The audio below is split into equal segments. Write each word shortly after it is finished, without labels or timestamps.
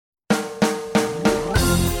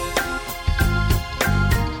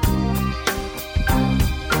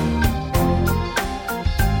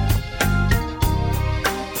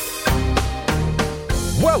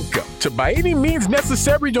to By Any Means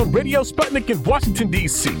Necessary on Radio Sputnik in Washington,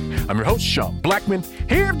 D.C. I'm your host, Sean Blackmon,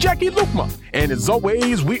 here with Jacquie Luqman. And as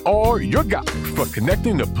always, we are your guide for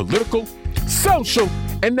connecting the political, social,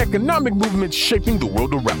 and economic movements shaping the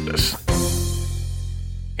world around us.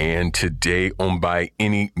 And today on By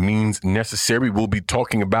Any Means Necessary, we'll be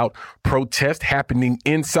talking about protests happening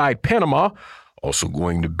inside Panama. Also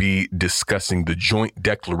going to be discussing the joint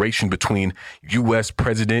declaration between U.S.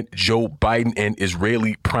 President Joe Biden and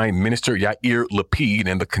Israeli Prime Minister Yair Lapid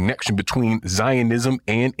and the connection between Zionism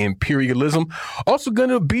and imperialism. Also going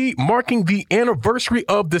to be marking the anniversary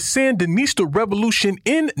of the Sandinista revolution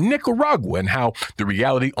in Nicaragua and how the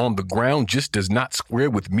reality on the ground just does not square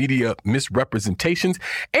with media misrepresentations.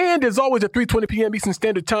 And as always, at 3:20 p.m. Eastern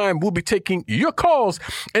Standard Time, we'll be taking your calls.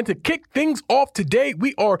 And to kick things off today,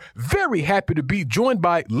 we are very happy to be joined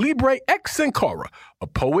by Libre X Sankara, a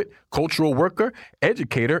poet, cultural worker,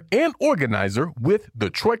 educator, and organizer with the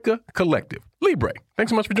Troika Kollective. Libre,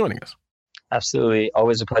 thanks so much for joining us. Absolutely.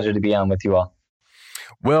 Always a pleasure to be on with you all.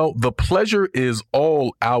 Well, the pleasure is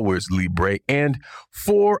all ours, Libre. And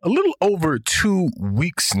for a little over 2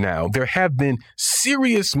 weeks now, there have been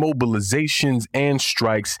serious mobilizations and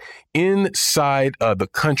strikes inside the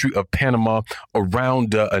country of Panama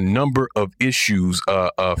around a number of issues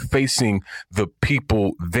facing the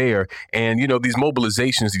people there. And, you know, these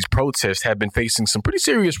mobilizations, these protests have been facing some pretty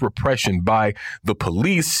serious repression by the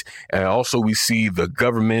police. Also, we see the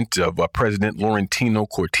government of President Laurentino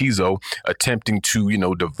Cortizo attempting to,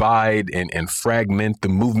 divide and fragment the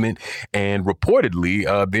movement. And reportedly,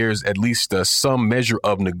 there's at least some measure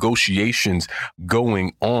of negotiations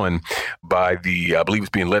going on by I believe it's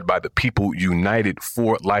being led by the People United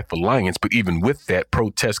for Life Alliance. But even with that,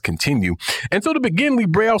 protests continue. And so to begin,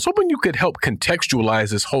 Libre, I was hoping you could help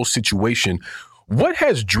contextualize this whole situation. What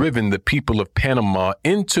has driven the people of Panama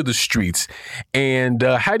into the streets, and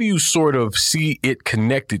how do you sort of see it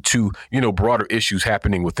connected to, broader issues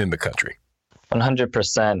happening within the country?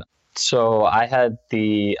 100%. So I had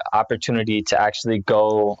the opportunity to actually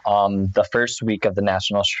go the first week of the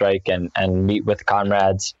national strike and meet with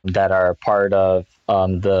comrades that are part of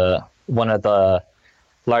one of the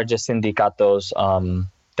largest sindicatos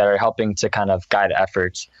that are helping to kind of guide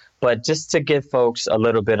efforts. But just to give folks a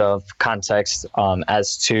little bit of context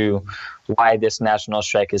as to why this national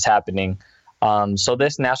strike is happening. So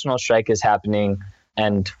this national strike is happening,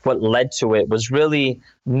 and what led to it was really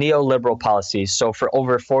neoliberal policies. So for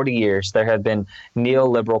over 40 years, there have been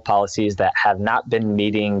neoliberal policies that have not been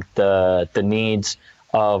meeting the needs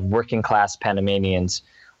of working class Panamanians.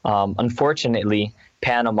 Unfortunately,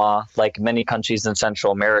 Panama, like many countries in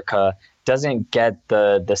Central America, doesn't get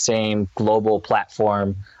the same global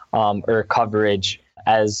platform or coverage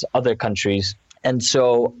as other countries. And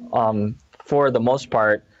so for the most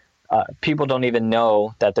part, people don't even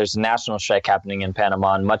know that there's a national strike happening in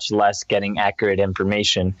Panama, and much less getting accurate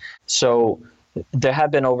information. So there have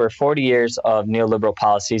been over 40 years of neoliberal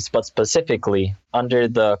policies, but specifically under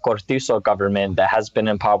the Cortizo government that has been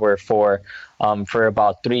in power for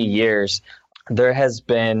about 3 years, there has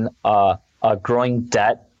been a growing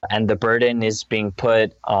debt, and the burden is being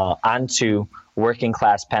put onto working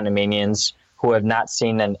class Panamanians who have not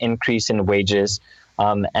seen an increase in wages.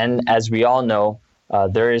 And as we all know,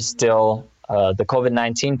 there is still the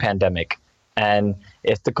COVID-19 pandemic. And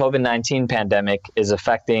if the COVID-19 pandemic is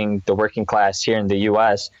affecting the working class here in the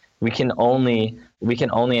U.S., we can only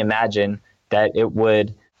imagine that it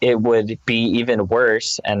would be even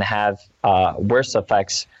worse and have worse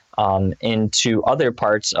effects into other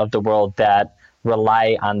parts of the world that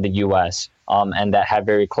rely on the U.S. And that have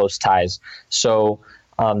very close ties. So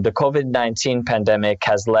the COVID-19 pandemic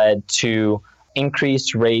has led to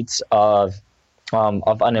increased rates of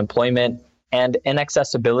unemployment and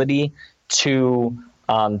inaccessibility to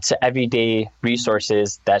everyday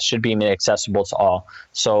resources that should be made accessible to all.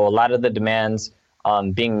 So a lot of the demands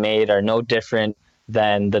being made are no different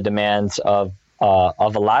than the demands of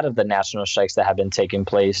a lot of the national strikes that have been taking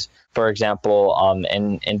place. For example,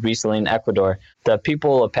 in recently in Ecuador, the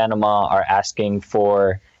people of Panama are asking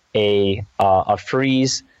for a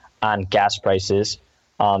freeze on gas prices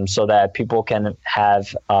so that people can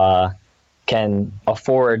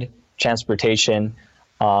afford transportation,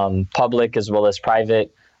 public as well as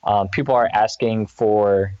private. People are asking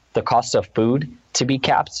for the cost of food to be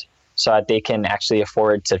capped so that they can actually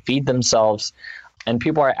afford to feed themselves. And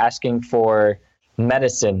people are asking for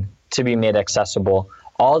medicine to be made accessible.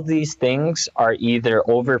 All these things are either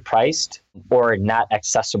overpriced or not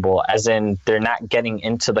accessible, as in they're not getting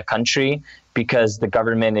into the country because the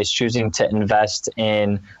government is choosing to invest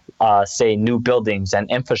in, say, new buildings and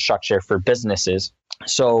infrastructure for businesses.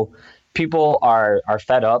 So people are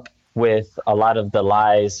fed up with a lot of the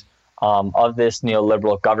lies of this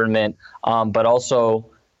neoliberal government, but also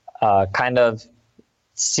kind of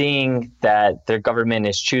seeing that their government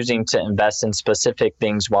is choosing to invest in specific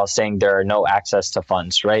things while saying there are no access to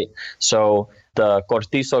funds, right? So the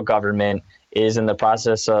Cortizo government is in the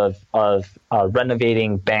process of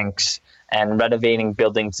renovating banks and renovating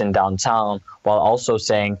buildings in downtown, while also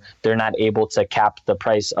saying they're not able to cap the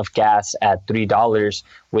price of gas at $3,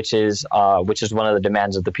 which is one of the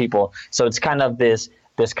demands of the people. So it's kind of this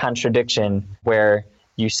contradiction where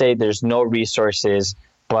you say there's no resources,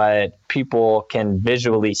 but people can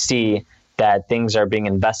visually see that things are being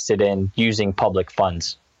invested in using public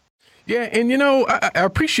funds. Yeah, and, I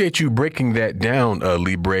appreciate you breaking that down,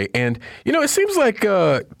 Libre. And, it seems like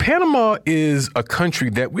Panama is a country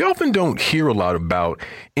that we often don't hear a lot about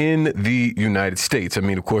in the United States. I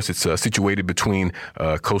mean, of course, it's situated between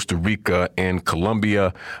Costa Rica and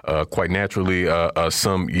Colombia. Quite naturally,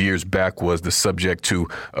 some years back was the subject to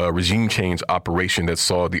a regime change operation that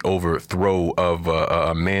saw the overthrow of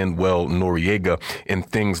Manuel Noriega and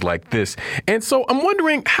things like this. And so I'm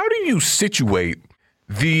wondering, how do you situate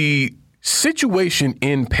the situation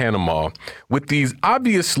in Panama with these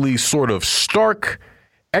obviously sort of stark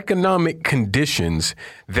economic conditions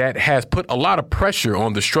that has put a lot of pressure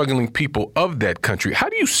on the struggling people of that country? How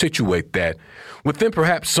do you situate that within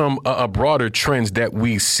perhaps some broader trends that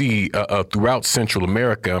we see throughout Central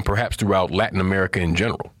America and perhaps throughout Latin America in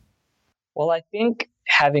general? Well, I think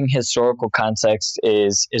having historical context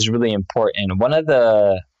is really important. One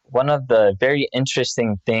of the very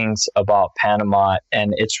interesting things about Panama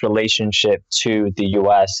and its relationship to the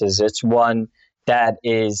U.S. is it's one that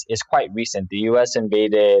is quite recent. The U.S.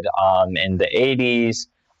 invaded in the 80s.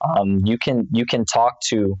 You can talk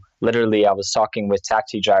to, literally, I was talking with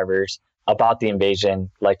taxi drivers about the invasion,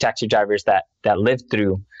 like taxi drivers that lived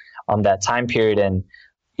through that time period. And,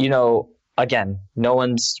 again, no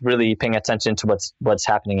one's really paying attention to what's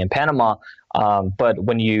happening in Panama. But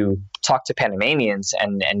when you talk to Panamanians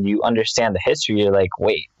and you understand the history, you're like,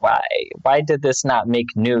 wait, why did this not make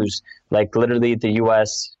news? Like literally the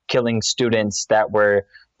U.S. killing students that were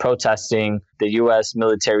protesting the U.S.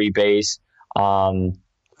 military base,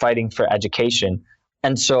 fighting for education.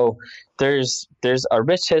 And so there's a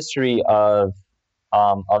rich history of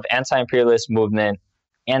anti-imperialist movement,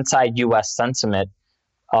 anti-U.S. sentiment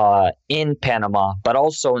in Panama, but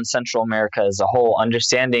also in Central America as a whole,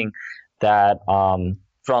 understanding that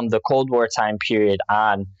from the Cold War time period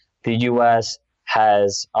on, the U.S.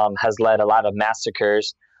 has led a lot of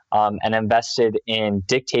massacres and invested in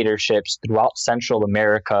dictatorships throughout Central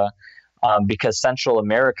America, because Central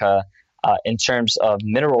America, in terms of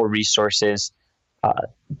mineral resources,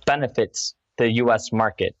 benefits the U.S.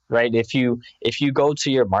 market, right? If you go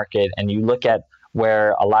to your market and you look at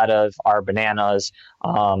where a lot of our bananas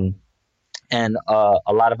and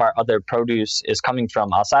a lot of our other produce is coming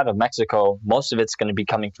from outside of Mexico, most of it's going to be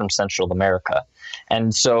coming from Central America.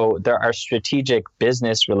 And so there are strategic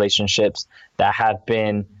business relationships that have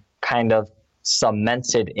been kind of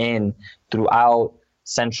cemented in throughout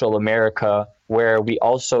Central America, where we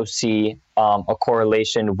also see a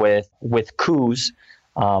correlation with coups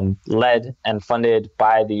led and funded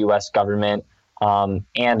by the U.S. government,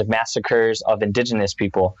 and massacres of indigenous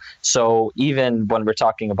people. So even when we're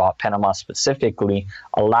talking about Panama specifically,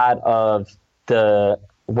 a lot of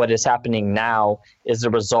what is happening now is the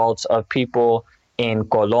result of people in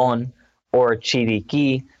Colón or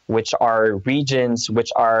Chiriquí, which are regions, which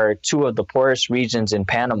are two of the poorest regions in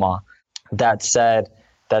Panama, that said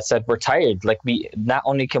we're tired. Like, we not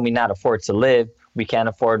only can we not afford to live, we can't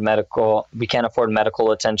afford medical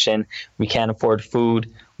attention, we can't afford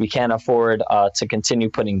food, we can't afford to continue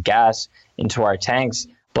putting gas into our tanks,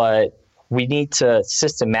 but we need to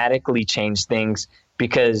systematically change things,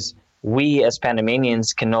 because we as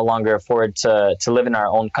Panamanians can no longer afford to live in our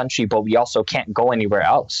own country, but we also can't go anywhere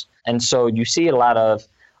else. And so you see a lot of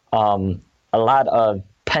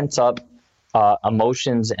pent up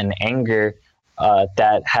emotions and anger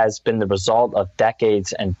that has been the result of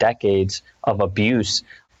decades and decades of abuse,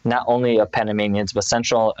 not only of Panamanians, but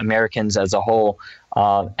Central Americans as a whole.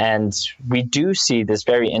 And we do see this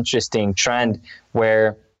very interesting trend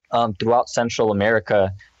where throughout Central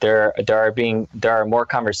America, there are more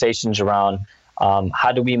conversations around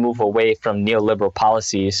how do we move away from neoliberal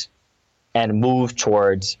policies and move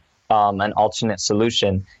towards an alternate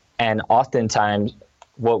solution. And oftentimes,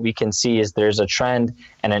 what we can see is there's a trend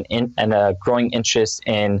and a growing interest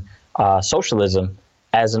in socialism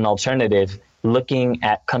as an alternative, looking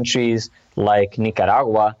at countries like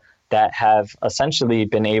Nicaragua that have essentially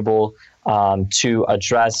been able to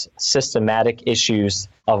address systematic issues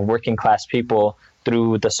of working class people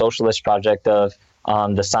through the socialist project of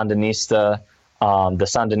the Sandinista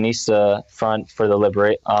Front for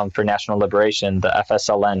the for National Liberation, the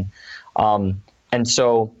FSLN, and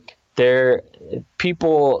so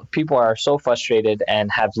people are so frustrated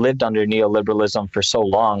and have lived under neoliberalism for so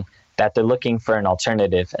long that they're looking for an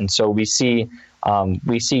alternative, and so we see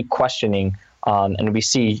questioning and we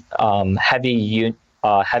see heavy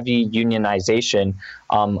unionization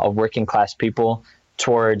of working class people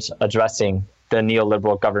towards addressing the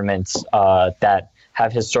neoliberal governments that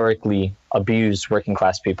have historically abused working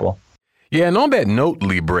class people. Yeah, and on that note,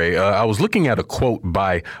 Libre, I was looking at a quote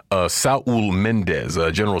by Saul Mendez,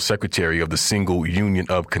 General Secretary of the Single Union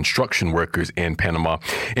of Construction Workers in Panama.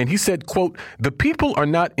 And he said, quote, "The people are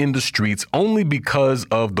not in the streets only because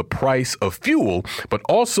of the price of fuel, but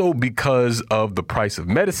also because of the price of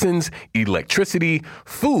medicines, electricity,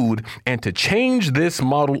 food, and to change this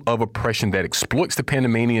model of oppression that exploits the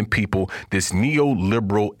Panamanian people, this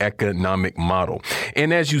neoliberal economic model."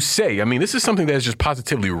 And as you say, I mean, this is something that has just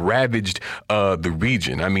positively ravaged the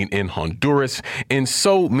region. I mean, in Honduras, in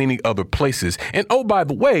so many other places. And oh, by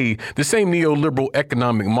the way, the same neoliberal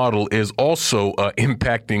economic model is also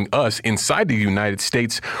impacting us inside the United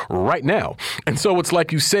States right now. And so it's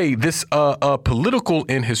like you say, this political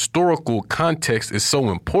and historical context is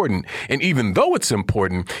so important. And even though it's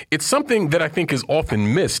important, it's something that I think is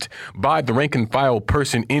often missed by the rank and file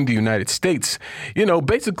person in the United States, you know,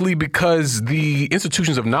 basically because the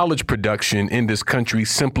institutions of knowledge production in this country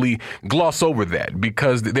simply gloss over that,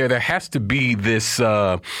 because there has to be this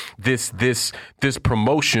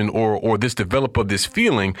promotion or this develop of this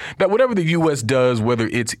feeling that whatever the U.S. does, whether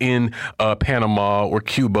it's in Panama or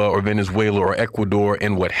Cuba or Venezuela or Ecuador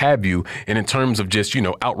and what have you, and in terms of just, you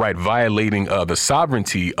know, outright violating the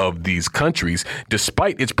sovereignty of these countries,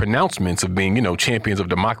 despite its pronouncements of being, you know, champions of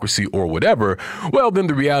democracy or whatever, well, then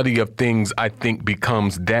the reality of things, I think,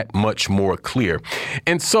 becomes that much more clear.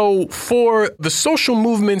 And so for the social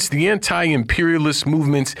movements, the anti-imperialist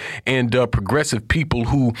movements, and progressive people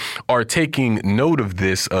who are taking note of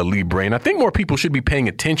this, Libre, and I think more people should be paying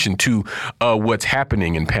attention to what's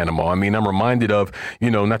happening in Panama. I mean, I'm reminded of, you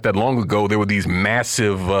know, not that long ago, there were these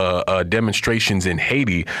massive demonstrations in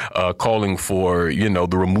Haiti calling for, you know,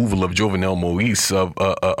 the removal of Jovenel Moïse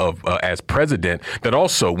as president, that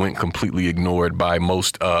also went completely ignored by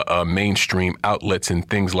most mainstream outlets and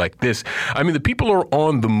things like this. I mean, the people are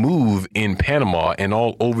on the move in Panama and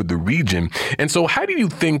all over the region. And so how do you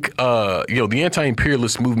think, you know, the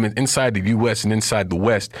anti-imperialist movement inside the U.S. and inside the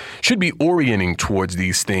West should be orienting towards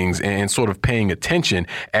these things and sort of paying attention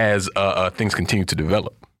as things continue to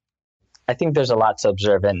develop? I think there's a lot to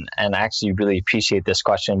observe, and I actually really appreciate this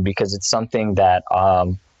question because it's something that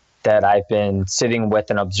that I've been sitting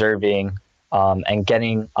with and observing and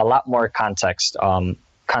getting a lot more context on.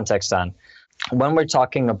 When we're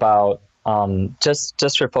talking about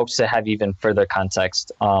just for folks to have even further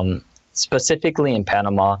context, specifically in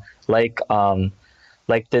Panama, like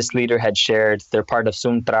this leader had shared, they're part of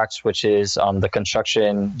Sumtrax, which is the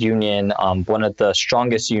construction union, one of the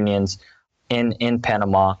strongest unions in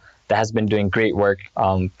Panama that has been doing great work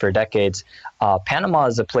for decades. Panama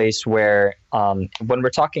is a place where, when we're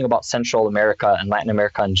talking about Central America and Latin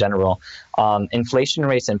America in general, inflation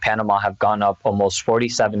rates in Panama have gone up almost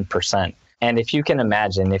 47%. And if you can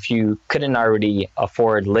imagine, if you couldn't already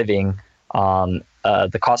afford living,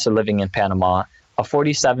 the cost of living in Panama, a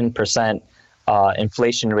 47%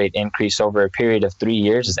 inflation rate increase over a period of 3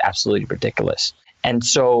 years is absolutely ridiculous. And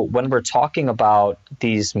so when we're talking about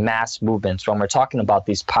these mass movements, when we're talking about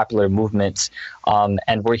these popular movements,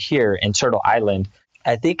 and we're here in Turtle Island,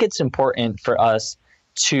 I think it's important for us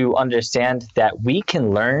to understand that we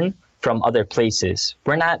can learn from other places.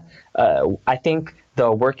 We're not, I think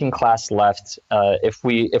the working class left, if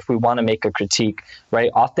we want to make a critique,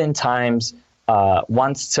 right, oftentimes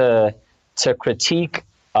wants to critique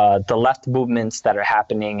the left movements that are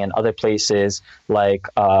happening in other places like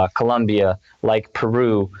Colombia, like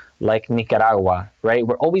Peru, like Nicaragua, right?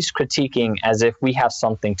 We're always critiquing as if we have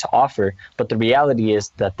something to offer. But the reality is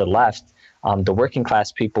that the left, the working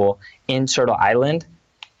class people in Turtle Island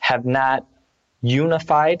have not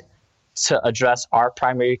unified to address our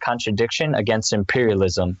primary contradiction against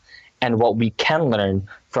imperialism. And what we can learn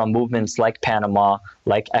from movements like Panama,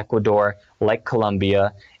 like Ecuador, like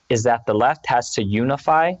Colombia, is that the left has to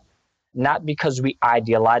unify, not because we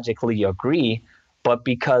ideologically agree, but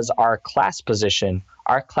because our class position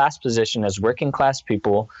as working class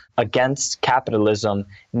people against capitalism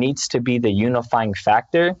needs to be the unifying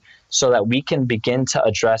factor so that we can begin to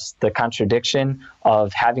address the contradiction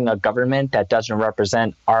of having a government that doesn't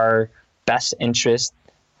represent our best interest,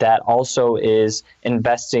 that also is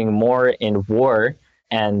investing more in war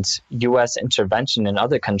and U.S. intervention in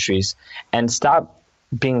other countries, and stop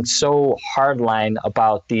being so hardline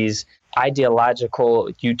about these ideological,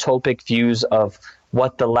 utopic views of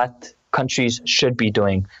what the left countries should be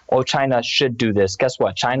doing. Oh, China should do this. Guess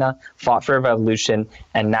what? China fought for a revolution,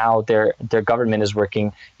 and now their government is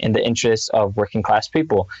working in the interests of working class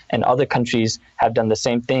people. And other countries have done the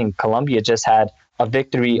same thing. Colombia just had a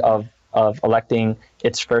victory of electing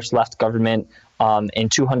its first left government in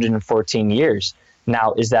 214 years.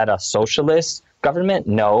 Now, is that a socialist government?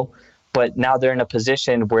 No. But now they're in a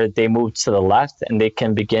position where they move to the left and they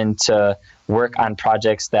can begin to work on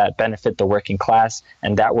projects that benefit the working class,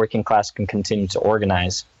 and that working class can continue to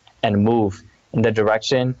organize and move in the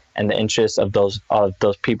direction and the interests of those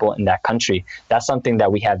people in that country. That's something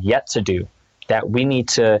that we have yet to do, that we need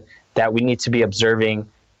to be observing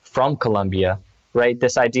from Colombia, right?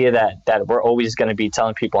 This idea that we're always going to be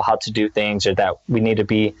telling people how to do things, or that we need to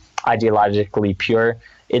be ideologically pure,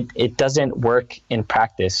 it doesn't work in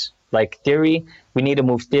practice. Like theory, we need to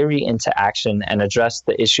move theory into action and address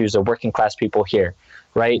the issues of working class people here,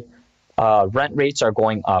 right? Rent rates are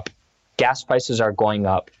going up. Gas prices are going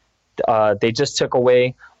up. They just took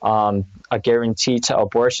away a guarantee to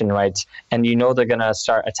abortion rights, and they're going to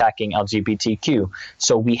start attacking LGBTQ.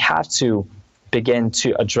 So we have to begin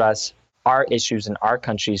to address our issues in our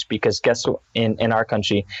countries, because guess what, in our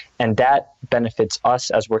country, and that benefits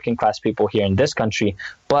us as working class people here in this country,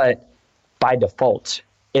 but by default,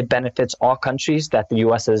 it benefits all countries that the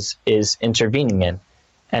U.S. is intervening in.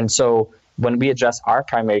 And so when we address our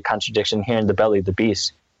primary contradiction here in the belly of the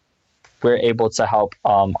beast, we're able to help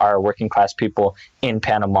our working class people in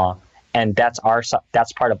Panama. And that's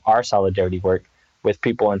part of our solidarity work with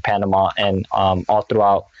people in Panama and all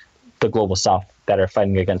throughout the global South that are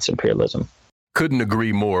fighting against imperialism. Couldn't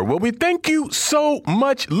agree more. Well, we thank you so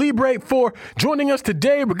much, Libre, for joining us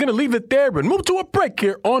today. We're going to leave it there and move to a break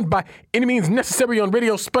here on By Any Means Necessary on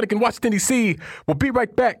Radio Sputnik in Washington, D.C. We'll be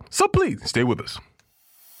right back, so please stay with us.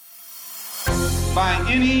 By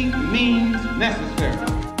any means necessary.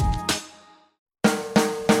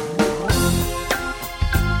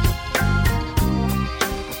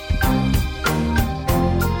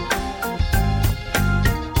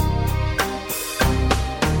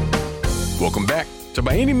 Welcome back to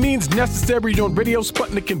By Any Means Necessary on Radio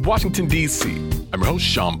Sputnik in Washington, D.C. I'm your host,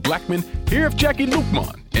 Sean Blackmon, here with Jacquie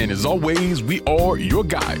Luqman. And as always, we are your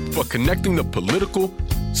guide for connecting the political,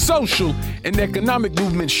 social, and economic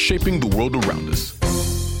movements shaping the world around us.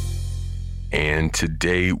 And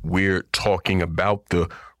today we're talking about the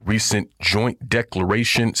recent joint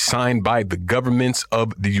declaration signed by the governments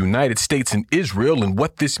of the United States and Israel and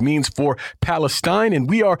what this means for Palestine. And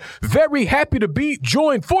we are very happy to be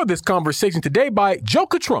joined for this conversation today by Joe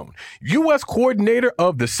Catron, U.S. coordinator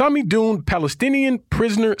of the Samidoun Palestinian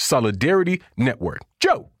Prisoner Solidarity Network.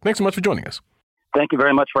 Joe, thanks so much for joining us. Thank you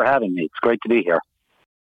very much for having me. It's great to be here.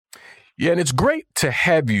 Yeah, and it's great to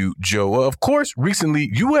have you, Joe. Of course,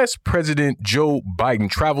 recently, U.S. President Joe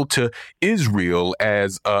Biden traveled to Israel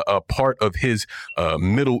as a part of his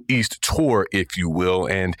Middle East tour, if you will.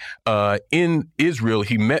 And in Israel,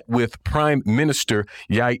 he met with Prime Minister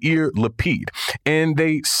Yair Lapid, and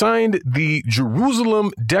they signed the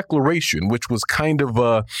Jerusalem Declaration, which was kind of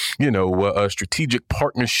a strategic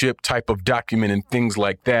partnership type of document and things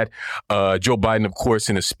like that. Joe Biden, of course,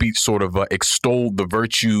 in a speech sort of extolled the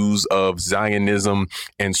virtues of Zionism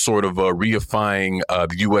and sort of reifying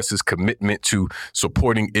the U.S.'s commitment to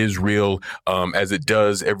supporting Israel as it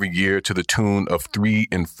does every year to the tune of $3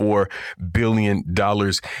 and $4 billion.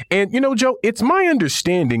 And, Joe, it's my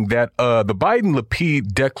understanding that the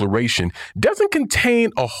Biden-Lapid declaration doesn't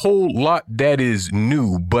contain a whole lot that is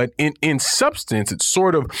new, but in substance, it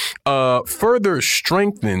sort of further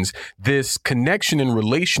strengthens this connection and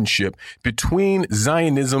relationship between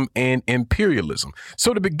Zionism and imperialism.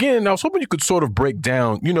 So to begin, I was hoping you could sort of break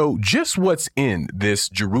down, just what's in this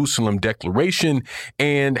Jerusalem Declaration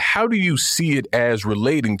and how do you see it as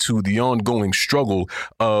relating to the ongoing struggle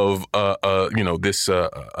of, this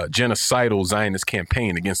genocidal Zionist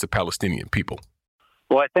campaign against the Palestinian people?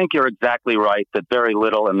 Well, I think you're exactly right that very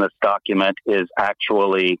little in this document is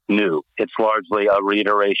actually new. It's largely a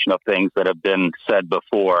reiteration of things that have been said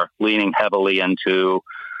before, leaning heavily into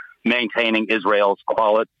maintaining Israel's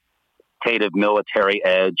qualitative military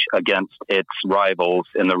edge against its rivals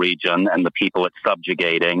in the region and the people it's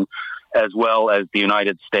subjugating, as well as the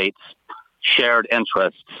United States' shared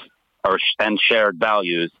interests and shared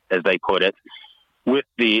values, as they put it, with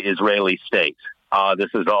the Israeli state. This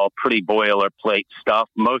is all pretty boilerplate stuff.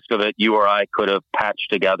 Most of it you or I could have patched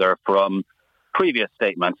together from previous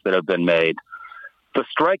statements that have been made. The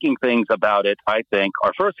striking things about it, I think,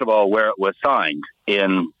 are first of all where it was signed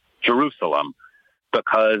in Jerusalem,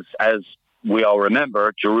 because as we all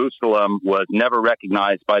remember, Jerusalem was never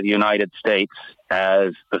recognized by the United States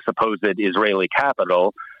as the supposed Israeli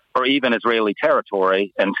capital or even Israeli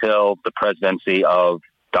territory until the presidency of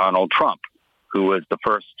Donald Trump, who was the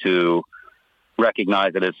first to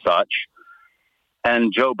recognize it as such.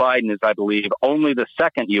 And Joe Biden is, I believe, only the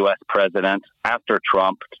second U.S. president after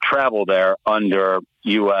Trump to travel there under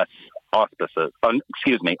U.S. auspices,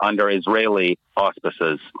 under Israeli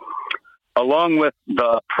auspices. Along with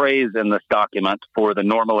the praise in this document for the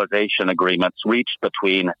normalization agreements reached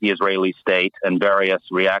between the Israeli state and various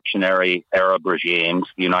reactionary Arab regimes,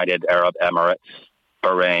 United Arab Emirates,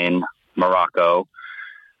 Bahrain, Morocco,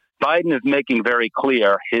 Biden is making very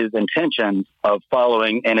clear his intention of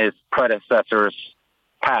following in his predecessor's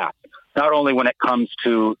path, not only when it comes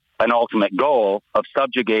to an ultimate goal of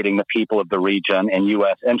subjugating the people of the region in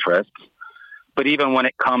U.S. interests, but even when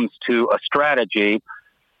it comes to a strategy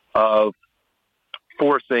of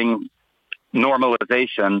forcing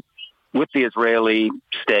normalization with the Israeli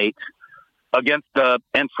state against the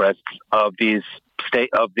interests of these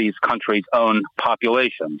countries' own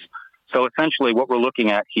populations. So essentially what we're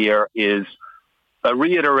looking at here is a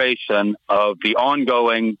reiteration of the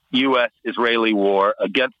ongoing U.S.-Israeli war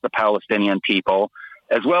against the Palestinian people,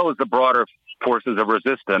 as well as the broader forces of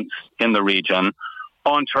resistance in the region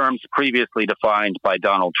on terms previously defined by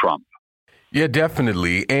Donald Trump. Yeah,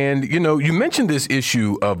 definitely. And, you mentioned this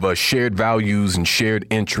issue of shared values and shared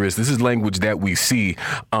interests. This is language that we see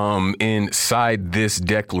inside this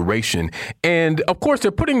declaration. And, of course,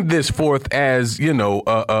 they're putting this forth as,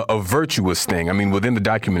 a virtuous thing. I mean, within the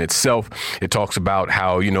document itself, it talks about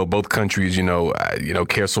how, both countries,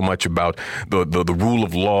 care so much about the rule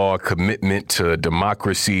of law, commitment to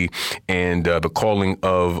democracy, and the calling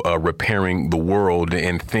of repairing the world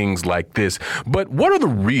and things like this. But what are the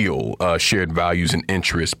real shared values and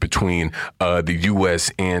interests between the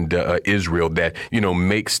U.S. and Israel that,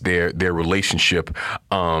 makes their relationship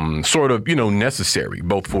sort of, necessary,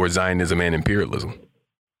 both for Zionism and imperialism?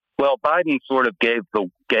 Well, Biden sort of gave the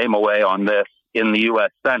game away on this in the U.S.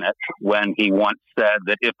 Senate when he once said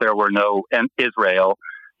that if there were no Israel,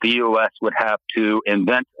 the U.S. would have to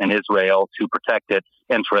invent an Israel to protect its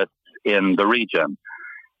interests in the region.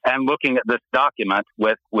 And looking at this document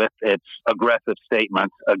with its aggressive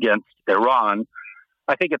statements against Iran,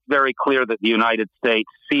 I think it's very clear that the United States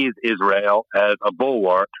sees Israel as a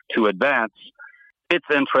bulwark to advance its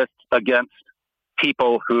interests against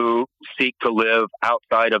people who seek to live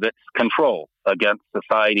outside of its control, against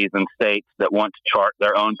societies and states that want to chart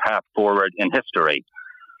their own path forward in history.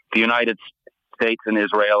 The United States and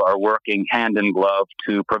Israel are working hand in glove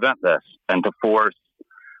to prevent this and to force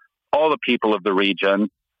all the people of the region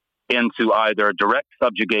into either direct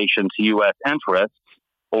subjugation to U.S. interests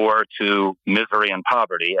or to misery and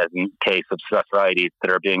poverty, as in case of societies that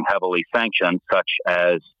are being heavily sanctioned, such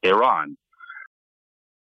as Iran.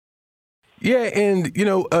 Yeah, and,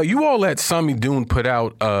 you all at Samidoun put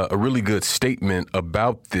out a really good statement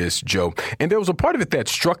about this, Joe. And there was a part of it that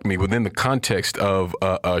struck me within the context of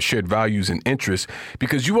shared values and interests,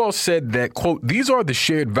 because you all said that, quote, these are the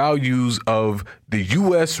shared values of the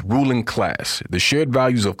U.S. ruling class, the shared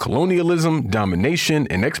values of colonialism, domination,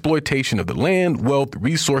 and exploitation of the land, wealth,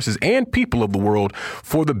 resources, and people of the world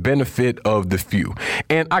for the benefit of the few.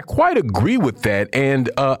 And I quite agree with that. And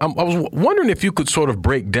I was wondering if you could sort of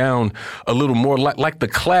break down a little more like the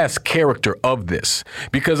class character of this,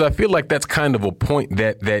 because I feel like that's kind of a point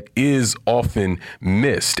that is often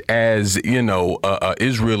missed, as,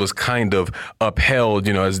 Israel is kind of upheld,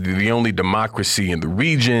 as the only democracy in the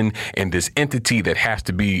region and this entity that has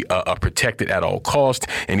to be protected at all costs.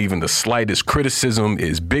 And even the slightest criticism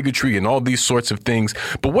is bigotry and all these sorts of things.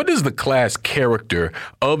 But what does the class character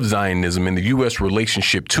of Zionism and the U.S.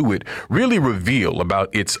 relationship to it really reveal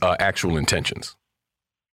about its actual intentions?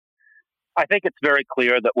 I think it's very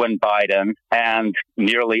clear that when Biden and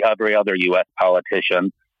nearly every other U.S.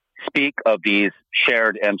 politician speak of these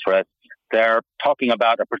shared interests, they're talking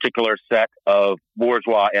about a particular set of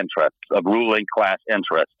bourgeois interests, of ruling class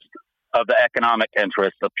interests, of the economic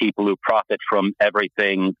interests of people who profit from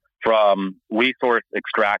everything from resource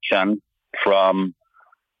extraction, from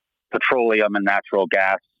petroleum and natural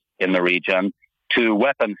gas in the region, to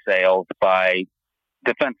weapon sales by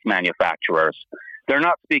defense manufacturers. They're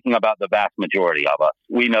not speaking about the vast majority of us.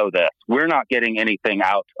 We know this. We're not getting anything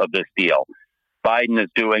out of this deal. Biden is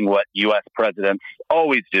doing what U.S. presidents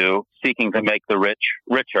always do, seeking to make the rich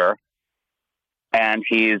richer, and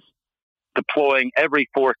he's deploying every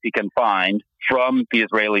force he can find from the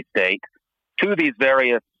Israeli state to these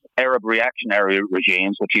various Arab reactionary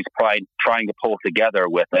regimes, which he's trying to pull together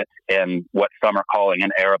with it in what some are calling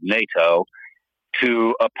an Arab NATO,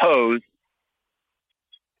 to oppose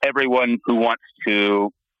everyone who wants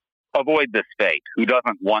to avoid this fate, who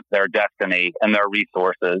doesn't want their destiny and their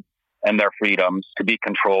resources and their freedoms to be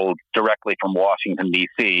controlled directly from Washington,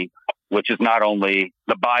 D.C., which is not only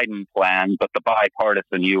the Biden plan, but the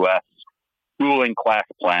bipartisan U.S. ruling class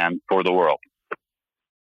plan for the world.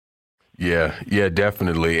 Yeah,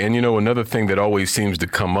 definitely. And, another thing that always seems to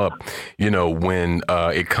come up, when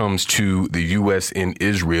it comes to the U.S. and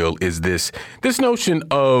Israel is this notion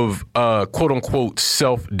of, quote unquote,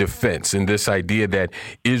 self-defense, and this idea that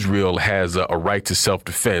Israel has a right to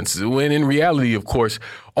self-defense, when in reality, of course,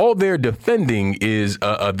 all they're defending is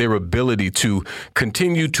their ability to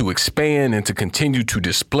continue to expand and to continue to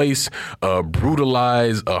displace,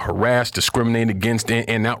 brutalize, harass, discriminate against,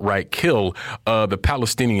 and outright kill the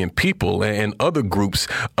Palestinian people and other groups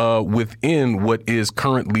within what is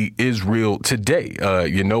currently Israel today.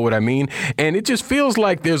 You know what I mean? And it just feels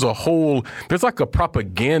like there's like a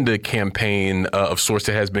propaganda campaign of sorts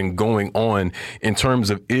that has been going on in terms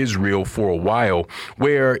of Israel for a while,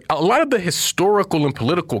 where a lot of the historical and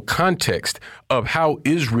political context of how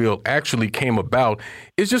Israel actually came about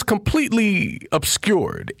is just completely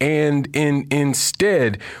obscured. And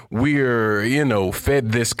instead, we're,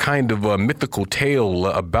 fed this kind of a mythical tale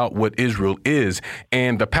about what Israel is,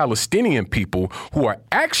 and the Palestinian people who are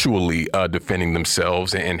actually defending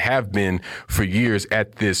themselves and have been for years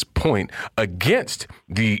at this point against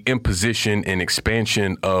the imposition and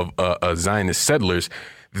expansion of Zionist settlers.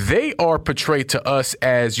 They are portrayed to us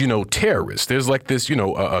as, terrorists. There's like this,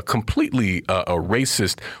 a completely a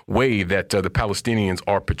racist way that the Palestinians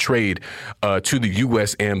are portrayed to the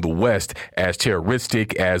U.S. and the West as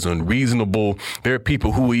terroristic, as unreasonable. There are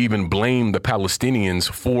people who even blame the Palestinians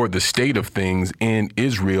for the state of things in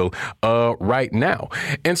Israel right now.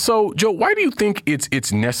 And so, Joe, why do you think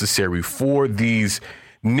it's necessary for these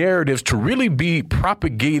narratives to really be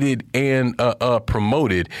propagated and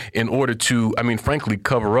promoted in order to, frankly,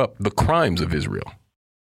 cover up the crimes of Israel?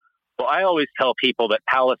 Well, I always tell people that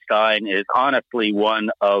Palestine is honestly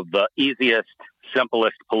one of the easiest,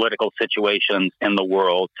 simplest political situations in the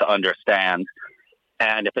world to understand.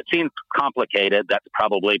 And if it seems complicated, that's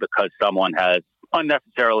probably because someone has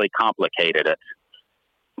unnecessarily complicated it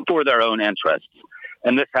for their own interests.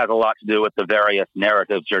 And this has a lot to do with the various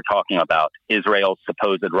narratives you're talking about. Israel's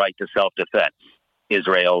supposed right to self-defense,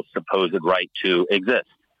 Israel's supposed right to exist.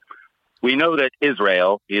 We know that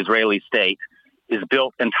Israel, the Israeli state, is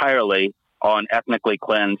built entirely on ethnically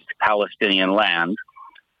cleansed Palestinian land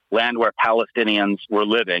where Palestinians were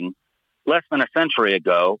living less than a century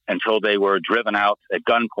ago until they were driven out at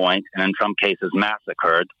gunpoint and in some cases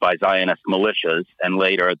massacred by Zionist militias and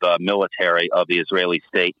later the military of the Israeli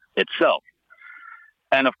state itself.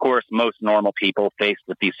 And of course, most normal people faced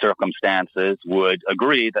with these circumstances would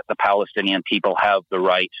agree that the Palestinian people have the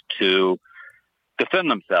right to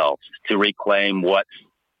defend themselves, to reclaim what's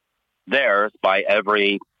theirs by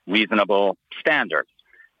every reasonable standard.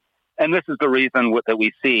 And this is the reason that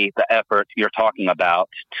we see the effort you're talking about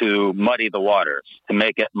to muddy the waters, to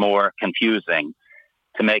make it more confusing,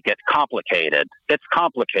 to make it complicated. It's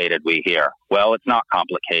complicated, we hear. Well, it's not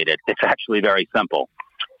complicated. It's actually very simple.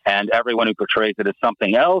 And everyone who portrays it as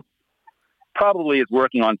something else probably is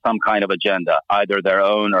working on some kind of agenda, either their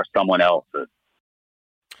own or someone else's.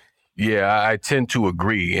 Yeah, I tend to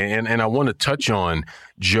agree. And I want to touch on,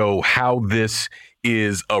 Joe, how this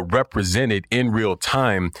is represented in real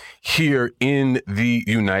time here in the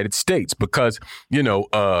United States, because,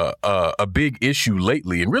 a big issue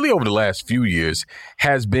lately and really over the last few years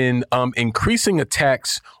has been increasing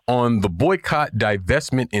attacks on the boycott,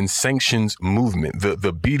 divestment and sanctions movement,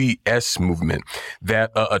 the BDS movement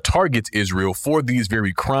that targets Israel for these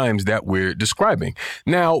very crimes that we're describing.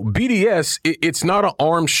 Now, BDS, it's not an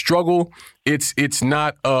armed struggle. It's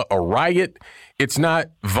not a riot. It's not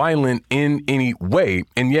violent in any way.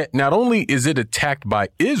 And yet not only is it attacked by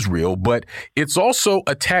Israel, but it's also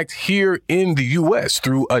attacked here in the U.S.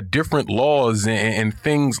 through different laws and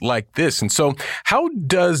things like this. And so how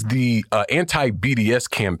does the anti-BDS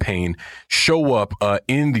campaign show up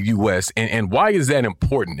in the U.S. and why is that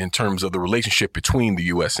important in terms of the relationship between the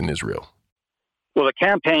U.S. and Israel? Well, the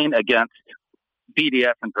campaign against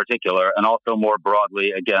BDS in particular, and also more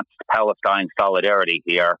broadly against Palestine solidarity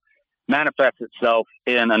here, manifests itself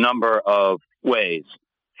in a number of ways,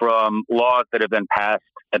 from laws that have been passed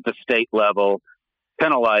at the state level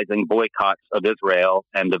penalizing boycotts of Israel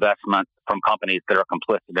and divestment from companies that are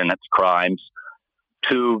complicit in its crimes,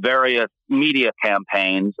 to various media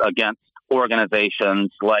campaigns against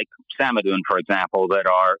organizations like Samidoun, for example, that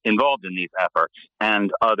are involved in these efforts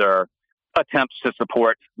and other attempts to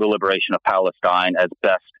support the liberation of Palestine as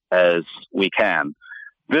best as we can.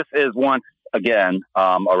 This is once again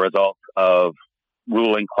a result of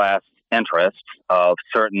ruling class interests of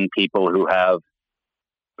certain people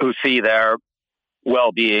who see their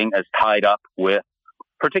well-being as tied up with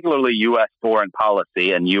particularly U.S. foreign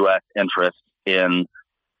policy and U.S. interests in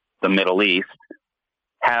the Middle East,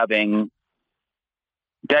 having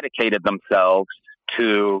dedicated themselves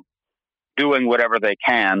to doing whatever they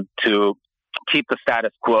can to keep the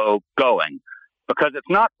status quo going, because it's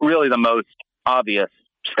not really the most obvious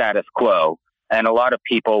status quo. And a lot of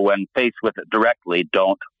people, when faced with it directly,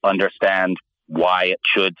 don't understand why it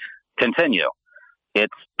should continue.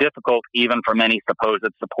 It's difficult even for many supposed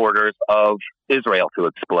supporters of Israel to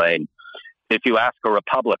explain. If you ask a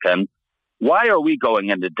Republican, why are we going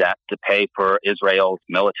into debt to pay for Israel's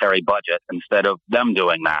military budget instead of them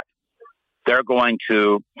doing that? They're going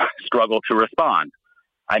to struggle to respond.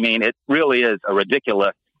 I mean, it really is a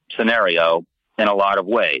ridiculous scenario in a lot of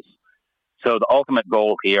ways. So the ultimate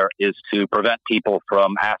goal here is to prevent people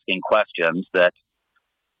from asking questions that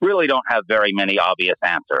really don't have very many obvious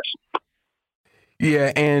answers.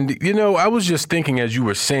 Yeah. And, you know, I was just thinking as you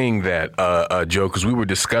were saying that, Joe, because we were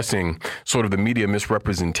discussing sort of the media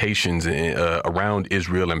misrepresentations around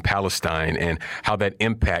Israel and Palestine and how that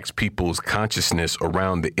impacts people's consciousness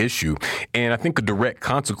around the issue. And I think a direct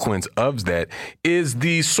consequence of that is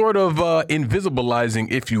the sort of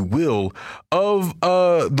invisibilizing, if you will, of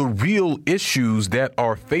the real issues that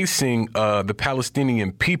are facing the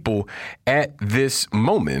Palestinian people at this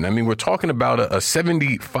moment. I mean, we're talking about a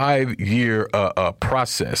 75-year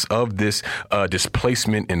process of this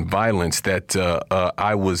displacement and violence that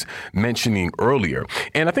I was mentioning earlier.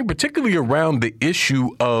 And I think particularly around the issue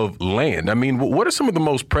of land. I mean, what are some of the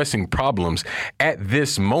most pressing problems at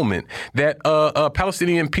this moment that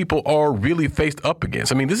Palestinian people are really faced up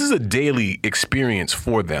against? I mean, this is a daily experience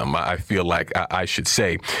for them, I feel like I should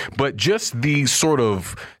say. But just the sort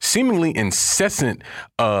of seemingly incessant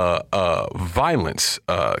violence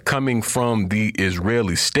coming from the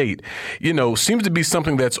Israeli state, you know, seems to be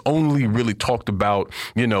something that's only really talked about,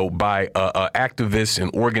 you know, by activists and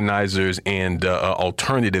organizers and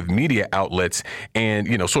alternative media outlets and,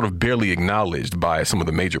 you know, sort of barely acknowledged by some of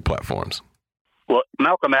the major platforms. Well,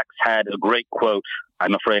 Malcolm X had a great quote.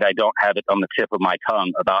 I'm afraid I don't have it on the tip of my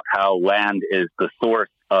tongue about how land is the source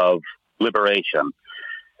of liberation.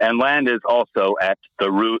 And land is also at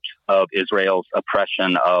the root of Israel's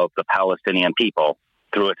oppression of the Palestinian people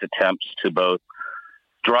through its attempts to both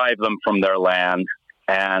drive them from their land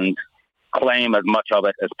and claim as much of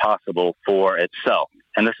it as possible for itself.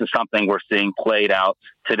 And this is something we're seeing played out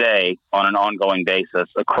today on an ongoing basis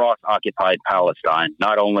across occupied Palestine,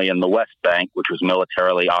 not only in the West Bank, which was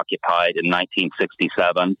militarily occupied in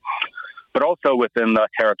 1967, but also within the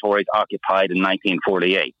territories occupied in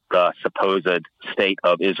 1948, the supposed state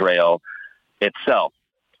of Israel itself.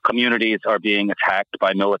 Communities are being attacked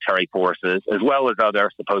by military forces, as well as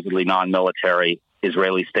other supposedly non-military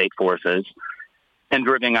Israeli state forces, and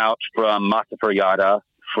driven out from Masafer Yatta,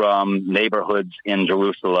 from neighborhoods in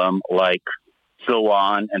Jerusalem like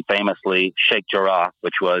Silwan and famously Sheikh Jarrah,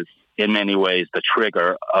 which was in many ways the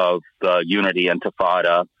trigger of the Unity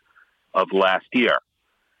Intifada of last year.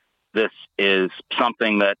 This is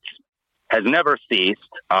something that has never ceased.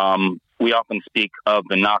 We often speak of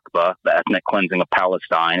the Nakba, the ethnic cleansing of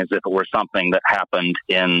Palestine, as if it were something that happened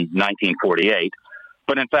in 1948.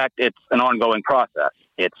 But in fact, it's an ongoing process.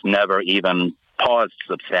 It's never even paused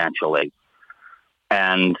substantially.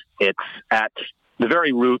 And it's at the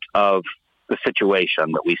very root of the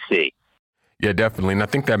situation that we see. Yeah, definitely. And I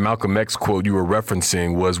think that Malcolm X quote you were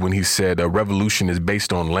referencing was when he said, a revolution is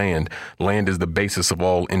based on land. Land is the basis of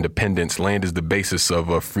all independence. Land is the basis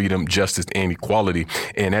of freedom, justice, and equality.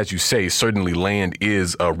 And as you say, certainly land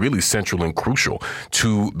is really central and crucial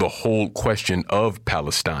to the whole question of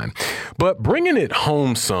Palestine. But bringing it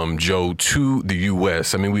home some, Joe, to the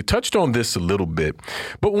U.S., I mean, we touched on this a little bit,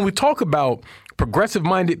 but when we talk about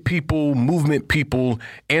progressive-minded people, movement people,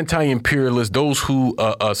 anti-imperialists, those who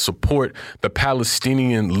support the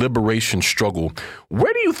Palestinian liberation struggle,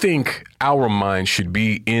 where do you think our mind should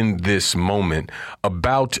be in this moment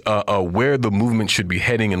about where the movement should be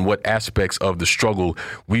heading and what aspects of the struggle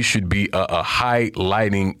we should be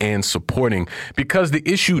highlighting and supporting? Because the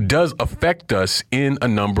issue does affect us in a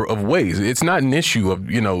number of ways. It's not an issue of,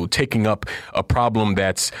 taking up a problem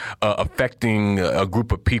that's affecting a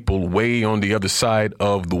group of people way on the other side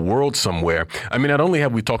of the world somewhere. I mean, not only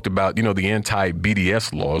have we talked about, the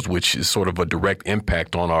anti-BDS laws, which is sort of a direct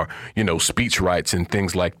impact on our, speech rights and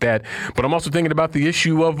things like that, but I'm also thinking about the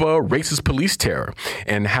issue of racist police terror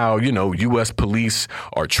and how, U.S. police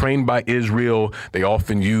are trained by Israel. They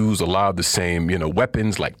often use a lot of the same,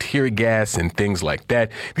 weapons like tear gas and things like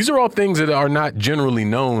that. These are all things that are not generally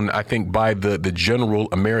known, I think, by the general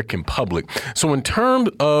American public. So in terms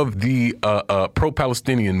of the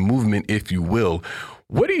pro-Palestinian movement, if you will,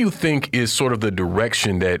 what do you think is sort of the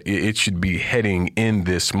direction that it should be heading in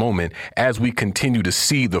this moment as we continue to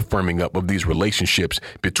see the firming up of these relationships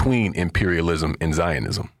between imperialism and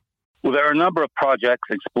Zionism? Well, there are a number of projects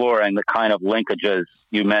exploring the kind of linkages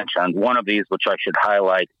you mentioned. One of these, which I should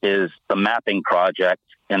highlight, is the Mapping Project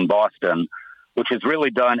in Boston, which has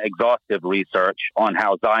really done exhaustive research on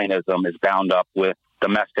how Zionism is bound up with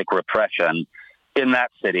domestic repression in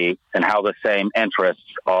that city and how the same interests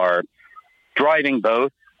are driving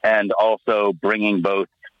both and also bringing both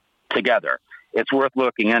together. It's worth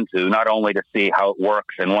looking into, not only to see how it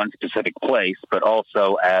works in one specific place, but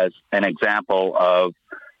also as an example of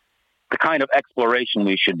the kind of exploration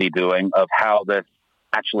we should be doing of how this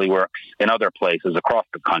actually works in other places across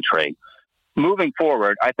the country. Moving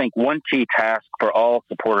forward, I think one key task for all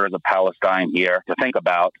supporters of Palestine here to think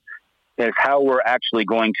about is how we're actually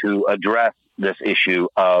going to address this issue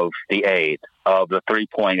of the aid, of the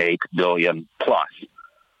 $3.8 billion plus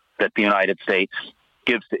that the United States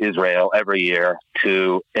gives to Israel every year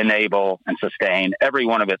to enable and sustain every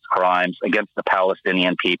one of its crimes against the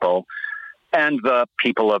Palestinian people and the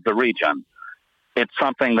people of the region. It's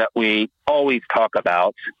something that we always talk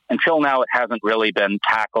about. Until now, it hasn't really been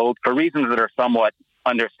tackled for reasons that are somewhat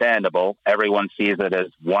understandable. Everyone sees it as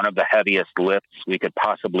one of the heaviest lifts we could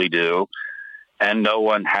possibly do, and no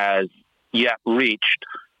one has yet reached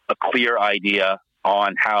a clear idea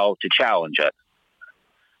on how to challenge it.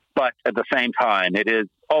 But at the same time, it is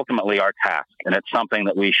ultimately our task, and it's something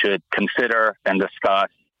that we should consider and discuss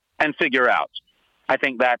and figure out. I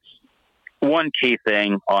think that's one key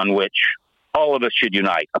thing on which all of us should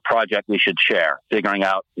unite, a project we should share, figuring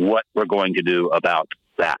out what we're going to do about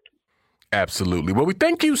that. Absolutely. Well, we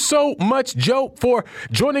thank you so much, Joe, for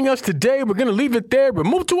joining us today. We're going to leave it there. We'll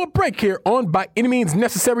move to a break here on By Any Means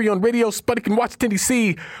Necessary on Radio Sputnik in Washington,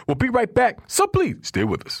 D.C. We'll be right back, so please stay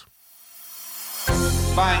with us.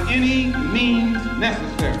 By any means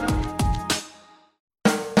necessary.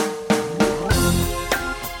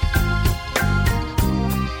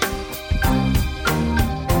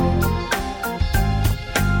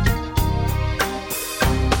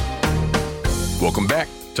 Welcome back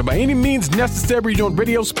to By Any Means Necessary on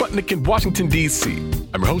Radio Sputnik in Washington, D.C.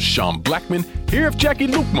 I'm your host, Sean Blackmon, here with Jacquie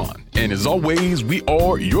Luqman. And as always, we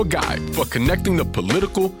are your guide for connecting the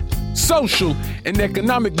political, social, and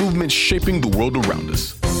economic movements shaping the world around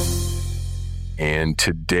us. And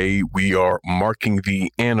today we are marking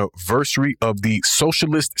the anniversary of the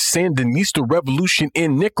socialist Sandinista revolution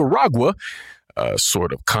in Nicaragua,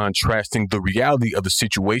 sort of contrasting the reality of the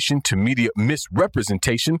situation to media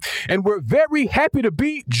misrepresentation. And we're very happy to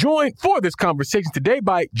be joined for this conversation today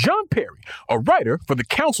by John Perry, a writer for the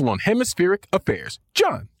Council on Hemispheric Affairs.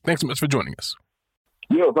 John, thanks so much for joining us.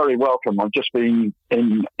 You're very welcome. I've just been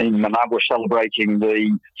in Managua celebrating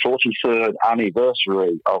the 43rd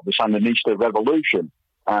anniversary of the Sandinista revolution,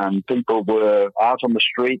 and people were out on the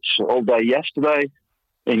streets all day yesterday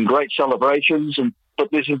in great celebrations. But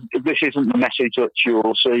this isn't the message that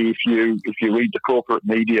you'll see if you read the corporate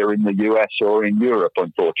media in the US or in Europe,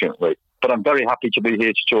 unfortunately. But I'm very happy to be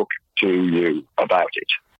here to talk to you about it.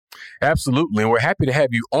 Absolutely. And we're happy to have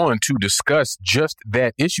you on to discuss just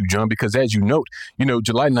that issue, John, because as you note,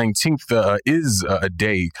 July 19th is a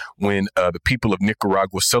day when the people of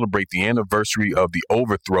Nicaragua celebrate the anniversary of the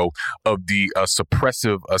overthrow of the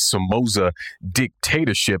suppressive Somoza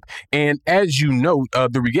dictatorship. And as you note,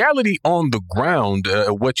 the reality on the ground,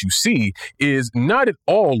 what you see is not at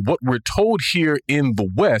all what we're told here in the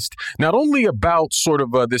West, not only about sort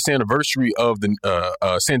of this anniversary of the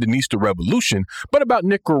Sandinista revolution, but about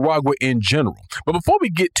Nicaragua in general. But before we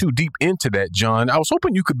get too deep into that, John, I was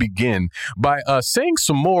hoping you could begin by saying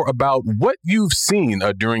some more about what you've seen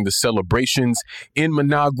during the celebrations in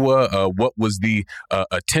Managua. What was the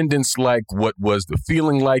attendance like? What was the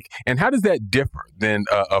feeling like? And how does that differ than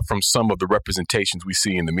from some of the representations we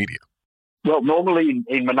see in the media? Well, normally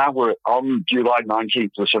in Managua on July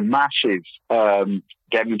 19th, there's a massive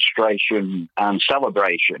demonstration and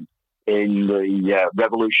celebration in the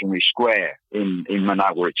Revolutionary Square in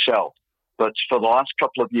Managua itself. But for the last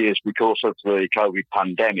couple of years, because of the COVID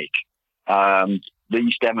pandemic,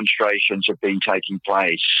 These demonstrations have been taking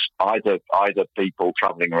place, either people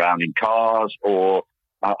traveling around in cars or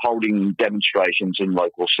holding demonstrations in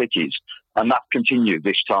local cities. And that continued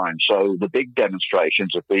this time. So the big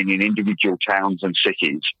demonstrations have been in individual towns and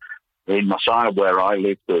cities. In Masaya, where I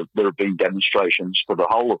live, there have been demonstrations for the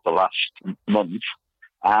whole of the last month.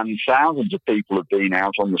 And thousands of people have been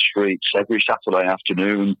out on the streets every Saturday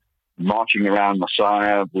afternoon, marching around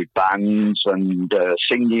Masaya with bands and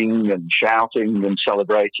singing and shouting and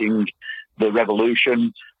celebrating the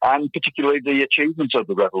revolution, and particularly the achievements of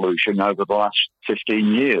the revolution over the last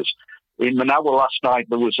 15 years. In Managua last night,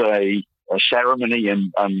 there was a ceremony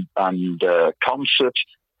and concert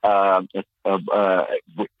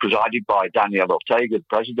presided by Daniel Ortega, the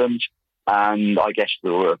president, and I guess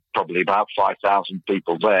there were probably about 5,000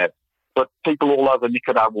 people there. But people all over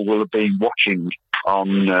Nicaragua will have been watching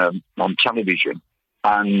on television,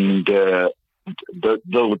 and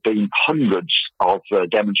there'll have been hundreds of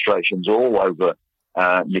demonstrations all over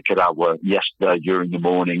Nicaragua yesterday during the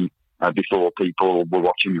morning before people were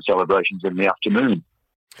watching the celebrations in the afternoon.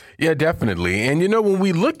 Yeah, definitely. And, when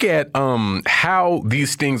we look at how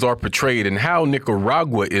these things are portrayed and how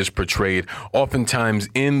Nicaragua is portrayed oftentimes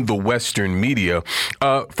in the Western media,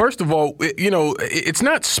 first of all, it's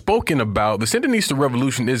not spoken about. The Sandinista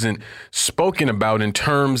revolution isn't spoken about in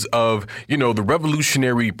terms of, the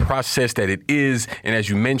revolutionary process that it is. And as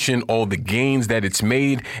you mentioned, all the gains that it's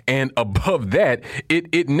made. And above that,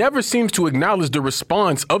 it never seems to acknowledge the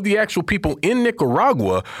response of the actual people in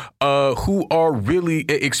Nicaragua who are really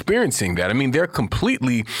experiencing that. I mean, they're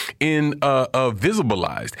completely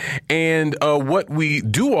visibilized. And what we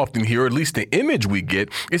do often hear, or at least the image we get,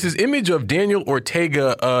 is this image of Daniel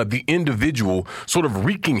Ortega, the individual, sort of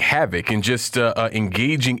wreaking havoc and just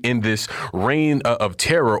engaging in this reign of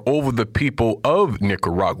terror over the people of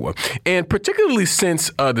Nicaragua. And particularly since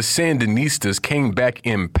the Sandinistas came back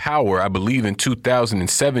in power, I believe in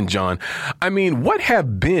 2007, John, I mean, what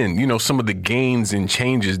have been, some of the gains and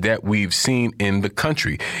changes that we've seen in the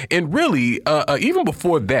country? And really, even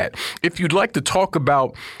before that, if you'd like to talk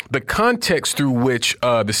about the context through which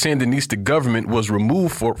the Sandinista government was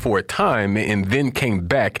removed for a time and then came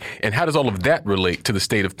back, and how does all of that relate to the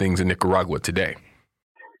state of things in Nicaragua today?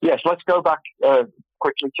 Yes, let's go back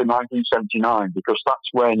quickly to 1979, because that's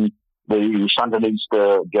when the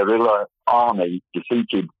Sandinista guerrilla army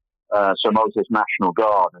defeated Somoza's National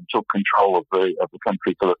Guard and took control of the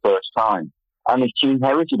country for the first time. And he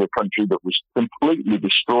inherited a country that was completely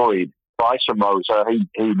destroyed by Somoza.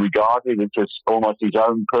 He regarded it as almost his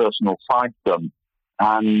own personal fiefdom,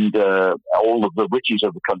 and all of the riches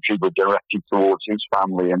of the country were directed towards his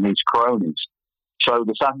family and his cronies. So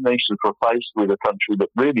the Sandinistas were faced with a country that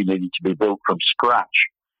really needed to be built from scratch.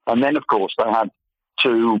 And then, of course, they had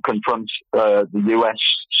to confront the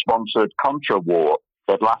US-sponsored Contra War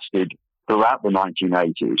that lasted throughout the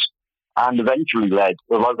 1980s. And eventually led,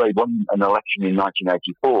 although they won an election in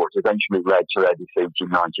 1984, it eventually led to their defeat in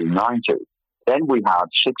 1990. Then we had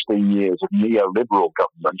 16 years of neoliberal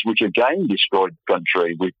government, which again destroyed the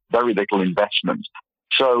country with very little investment.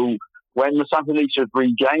 So when the Sandinistas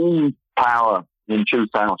regained power in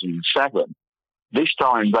 2007, this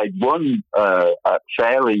time they'd won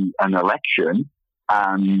fairly an election,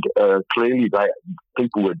 and clearly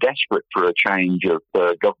people were desperate for a change of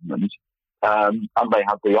government. And they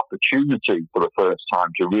had the opportunity for the first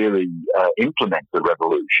time to really implement the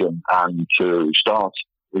revolution and to start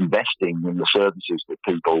investing in the services that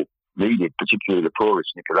people needed, particularly the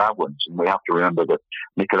poorest Nicaraguans. And we have to remember that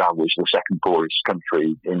Nicaragua is the second poorest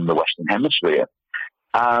country in the Western Hemisphere.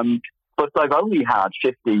 But they've only had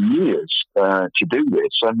 15 years to do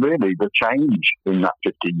this. And really the change in that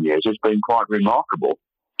 15 years has been quite remarkable,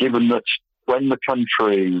 given that when they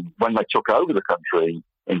took over the country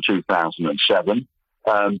in 2007,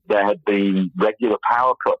 there had been regular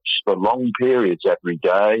power cuts for long periods every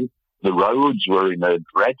day. The roads were in a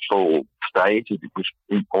dreadful state. It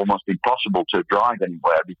was almost impossible to drive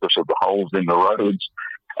anywhere because of the holes in the roads.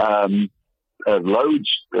 Loads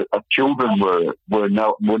of children were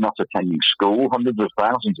not attending school. Hundreds of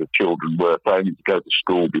thousands of children were failing to go to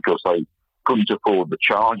school because they couldn't afford the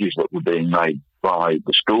charges that were being made by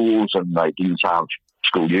the schools, and they didn't have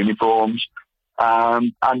school uniforms.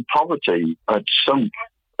 And poverty had sunk,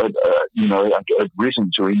 had risen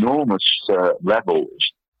to enormous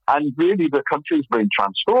levels. And really the country's been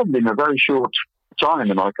transformed in a very short time.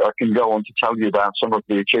 And I can go on to tell you about some of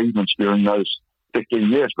the achievements during those 15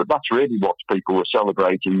 years. But that's really what people were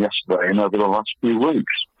celebrating yesterday and over the last few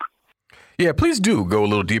weeks. Yeah, please do go a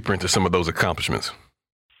little deeper into some of those accomplishments.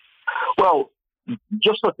 Well,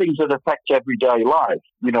 just the things that affect everyday life.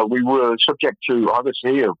 We were subject to, I was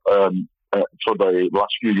here for the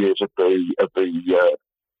last few years of the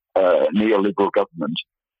neoliberal government,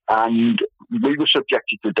 and we were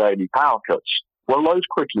subjected to daily power cuts. Well, those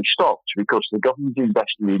quickly stopped because the government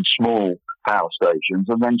invested in small power stations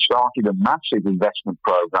and then started a massive investment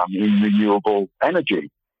program in renewable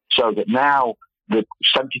energy, so that now the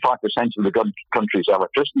 75% of the country's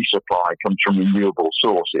electricity supply comes from renewable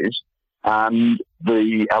sources, and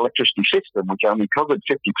the electricity system, which only covered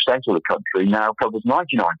 50% of the country, now covers 99%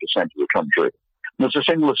 of the country. There's a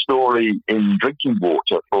similar story in drinking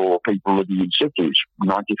water for people living in cities.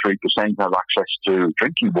 93% have access to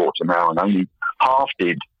drinking water now, and only half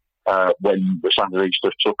did when the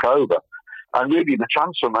Sandinista took over. And really, the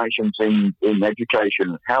transformations in education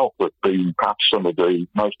and health have been perhaps some of the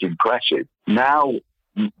most impressive. Now,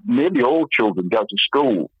 nearly all children go to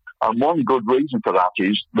school, and one good reason for that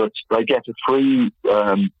is that they get a free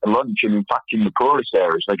lunch, and in fact, in the poorest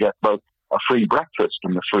areas, they get both a free breakfast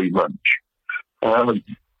and a free lunch.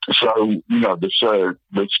 So, you know,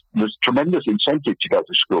 there's tremendous incentive to go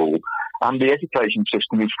to school, and the education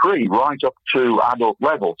system is free right up to adult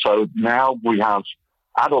level. So now we have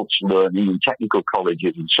adults learning in technical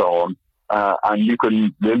colleges and so on, and you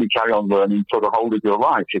can really carry on learning for the whole of your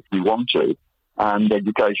life if you want to, and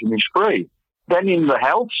education is free. Then in the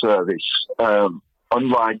health service,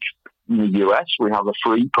 unlike in the US, we have a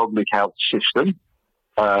free public health system,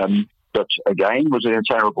 that again was in a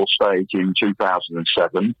terrible state in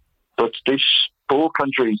 2007. But this poor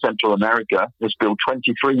country in Central America has built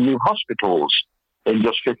 23 new hospitals in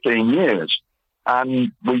just 15 years.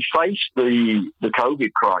 And we faced the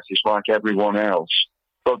COVID crisis like everyone else,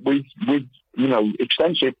 but with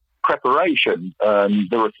extensive preparation.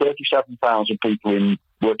 There were 37,000 people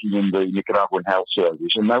working in the Nicaraguan health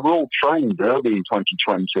service, and they were all trained early in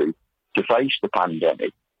 2020 to face the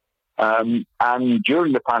pandemic. And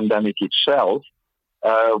during the pandemic itself,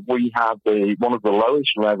 we had one of the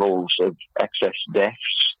lowest levels of excess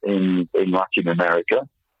deaths in Latin America.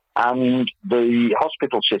 And the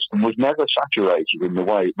hospital system was never saturated in the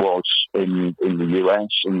way it was in the US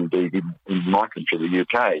and indeed in my country, the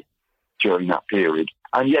UK, during that period.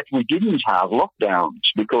 And yet we didn't have lockdowns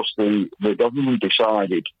because the government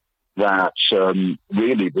decided that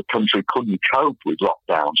really the country couldn't cope with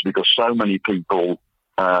lockdowns because so many people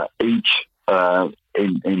eat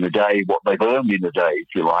in a day what they've earned in a day, if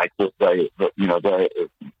you like, that their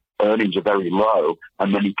earnings are very low,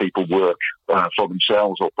 and many people work for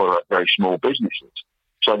themselves or for very small businesses.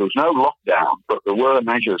 So there was no lockdown, but there were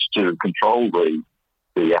measures to control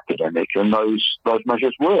the epidemic, and those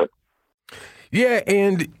measures worked. Yeah,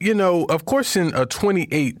 and, of course, in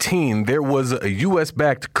 2018, there was a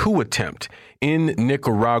U.S.-backed coup attempt in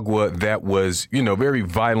Nicaragua that was, very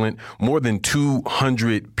violent. More than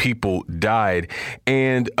 200 people died.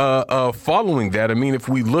 And following that, if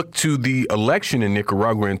we look to the election in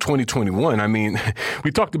Nicaragua in 2021,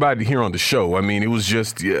 we talked about it here on the show. It was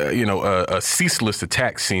just, a ceaseless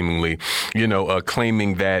attack, seemingly,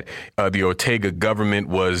 claiming that the Ortega government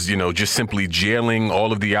was, just simply jailing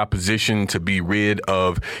all of the opposition to be rid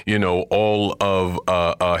of, all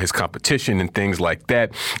of his competition and things like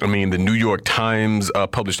that. The New York Times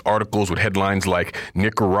published articles with headlines like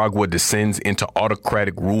Nicaragua descends into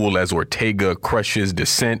autocratic rule as Ortega crushes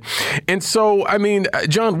dissent. And so,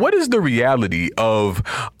 John, what is the reality of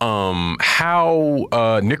how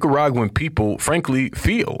Nicaraguan people, frankly,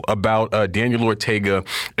 feel about Daniel Ortega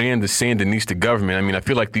and the Sandinista government? I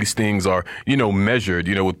feel like these things are, measured,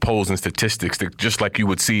 with polls and statistics, just like you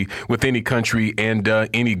would see with any country and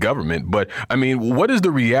any government. But what is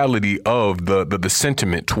the reality of the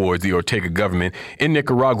sentiment towards the Ortega government in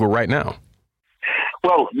Nicaragua right now?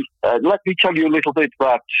 Well, let me tell you a little bit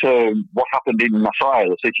about what happened in Masaya,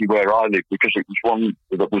 the city where I live, because it was one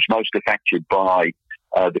that was most affected by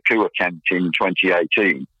the coup attempt in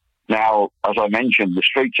 2018. Now, as I mentioned, the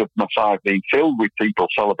streets of Masaya have been filled with people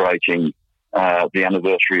celebrating the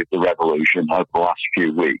anniversary of the revolution over the last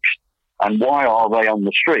few weeks. And why are they on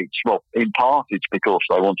the streets? Well, in part, it's because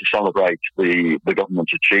they want to celebrate the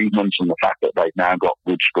government's achievements and the fact that they've now got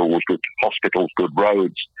good schools, good hospitals, good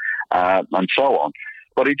roads, and so on.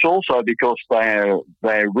 But it's also because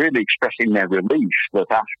they're really expressing their relief that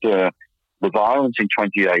after the violence in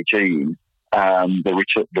 2018,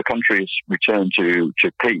 the country has returned to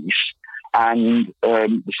peace, and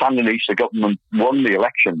the Sandinista government won the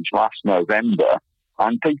elections last November,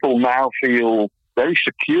 and people now feel very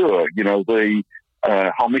secure. The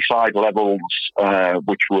homicide levels,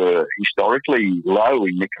 which were historically low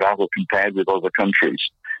in Nicaragua compared with other countries.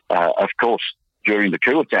 Of course, during the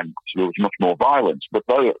coup attempt, there was much more violence, but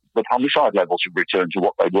homicide levels have returned to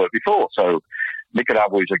what they were before. So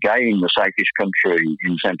Nicaragua is again the safest country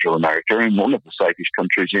in Central America and one of the safest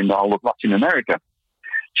countries in the whole of Latin America.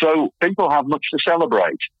 So people have much to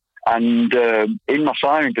celebrate. And in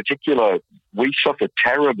Masaya in particular, we suffered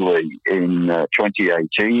terribly in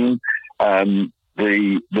 2018. When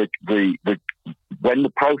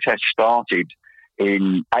the protest started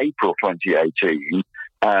in April 2018,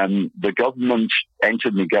 the government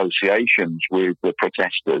entered negotiations with the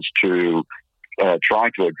protesters to try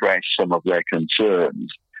to address some of their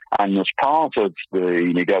concerns. And as part of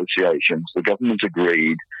the negotiations, the government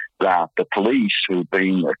agreed that the police who've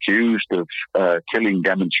been accused of killing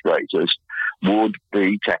demonstrators would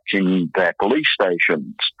be kept in their police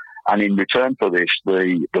stations. And in return for this,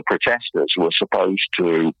 the protesters were supposed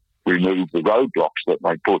to remove the roadblocks that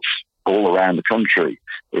they put all around the country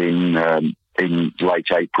in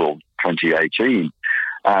late April 2018.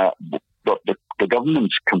 But the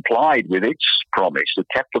government complied with its promise. It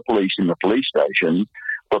kept the police in the police stations,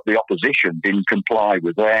 but the opposition didn't comply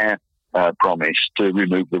with their promise to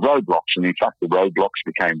remove the roadblocks. And in fact, the roadblocks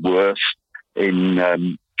became worse. In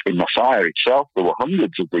Masaya itself, there were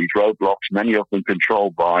hundreds of these roadblocks, many of them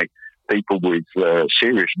controlled by people with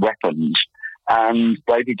serious weapons. And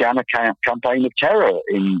they began a campaign of terror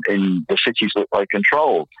in the cities that they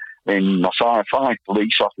controlled. In Masaya, 5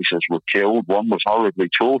 police officers were killed. One was horribly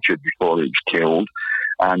tortured before he was killed.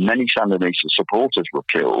 And many Sandinista supporters were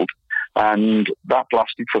killed. And that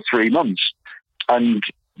lasted for 3 months. And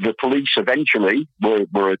the police eventually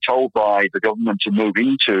were told by the government to move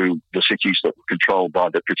into the cities that were controlled by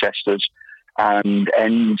the protesters and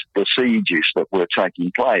end the sieges that were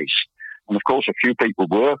taking place. And of course, a few people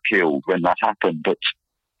were killed when that happened, but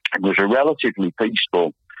it was a relatively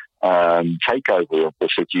peaceful takeover of the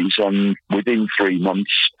cities. And within 3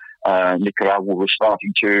 months, Nicaragua was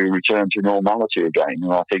starting to return to normality again.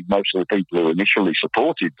 And I think most of the people who initially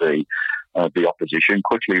supported the opposition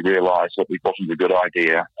quickly realised that it wasn't a good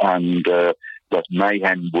idea, and that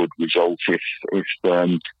mayhem would result if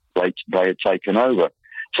they had taken over.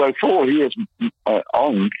 So 4 years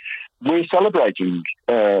on, we're celebrating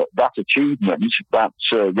that achievement, that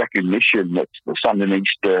recognition that the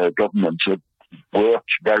Sandinista government had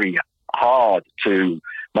worked very hard to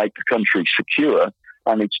make the country secure,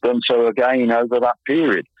 and it's done so again over that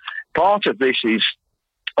period. Part of this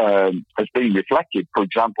has been reflected, for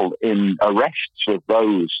example, in arrests of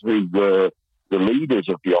those who were the leaders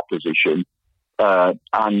of the opposition,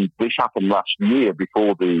 and this happened last year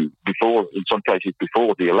before in some cases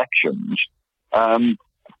before the elections.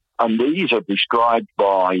 And these are described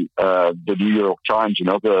by the New York Times and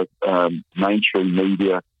other mainstream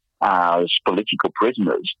media as political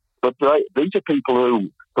prisoners. But these are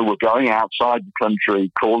people who were going outside the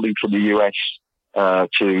country, calling for the US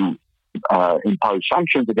to impose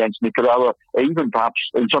sanctions against Nicaragua, even perhaps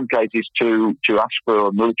in some cases to ask for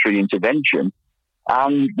a military intervention.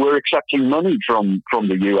 And we're accepting money from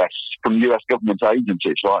the US, from US government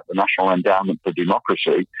agencies like the National Endowment for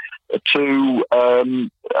Democracy, to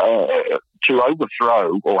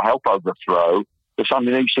overthrow or help overthrow the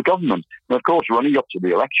Sandinista government. And of course, running up to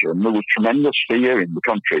the election, there was tremendous fear in the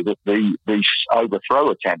country that this overthrow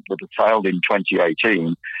attempt that had failed in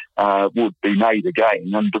 2018 would be made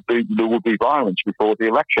again, and there would be violence before the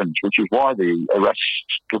elections, which is why the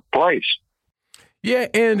arrests took place. Yeah,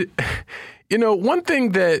 and you know, one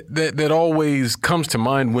thing that always comes to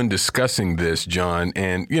mind when discussing this, John,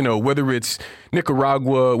 and, you know, whether it's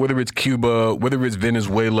Nicaragua, whether it's Cuba, whether it's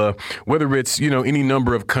Venezuela, whether it's, you know, any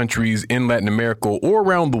number of countries in Latin America or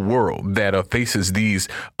around the world that faces these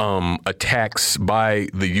attacks by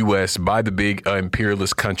the U.S., by the big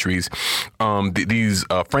imperialist countries,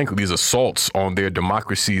 frankly, these assaults on their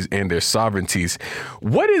democracies and their sovereignties.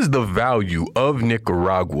 What is the value of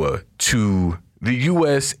Nicaragua to the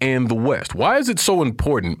U.S. and the West? Why is it so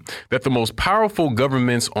important that the most powerful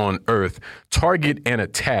governments on earth target and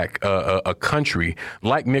attack a country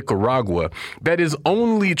like Nicaragua that is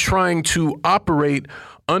only trying to operate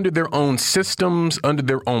under their own systems, under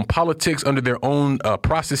their own politics, under their own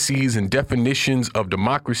processes and definitions of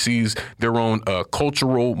democracies, their own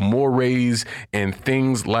cultural mores and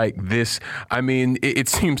things like this? I mean, it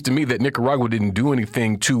seems to me that Nicaragua didn't do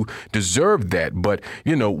anything to deserve that. But,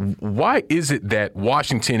 you know, why is it that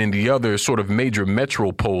Washington and the other sort of major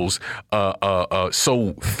metropoles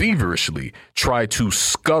so feverishly try to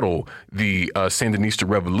scuttle the Sandinista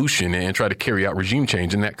revolution and try to carry out regime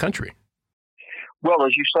change in that country? Well,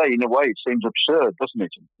 as you say, in a way, it seems absurd, doesn't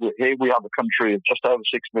it? Here we have a country of just over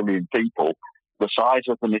 6 million people. The size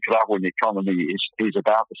of the Nicaraguan economy is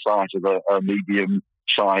about the size of a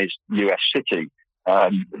medium-sized U.S. city.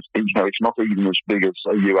 You know, it's not even as big as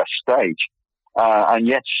a U.S. state. And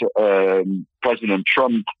yet President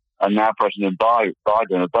Trump and now President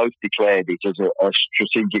Biden have both declared it as a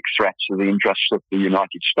strategic threat to the interests of the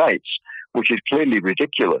United States, which is clearly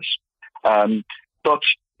ridiculous. But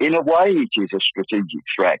in a way, it is a strategic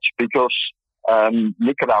threat because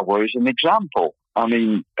Nicaragua is an example. I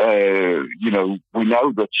mean, we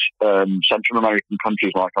know that Central American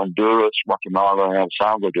countries like Honduras, Guatemala, El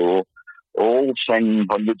Salvador all send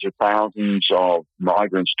hundreds of thousands of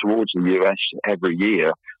migrants towards the U.S. every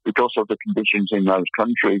year because of the conditions in those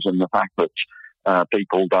countries and the fact that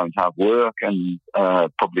people don't have work and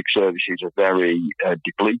public services are very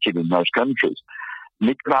depleted in those countries.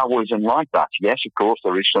 Nicaragua isn't like that. Yes, of course,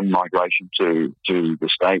 there is some migration to the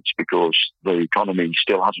States because the economy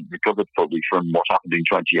still hasn't recovered fully from what happened in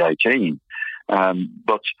 2018.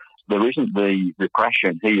 But there isn't the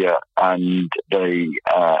repression here and the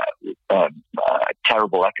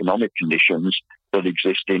terrible economic conditions that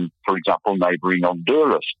exist in, for example, neighboring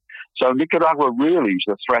Honduras. So Nicaragua really is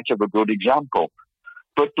the threat of a good example.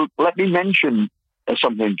 But let me mention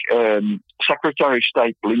something. Secretary of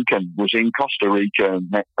State Blinken was in Costa Rica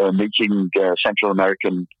meeting Central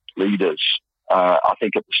American leaders, I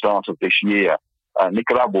think at the start of this year.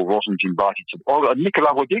 Nicaragua wasn't invited to.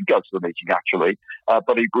 Nicaragua did go to the meeting, actually,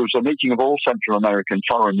 but it was a meeting of all Central American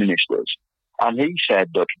foreign ministers. And he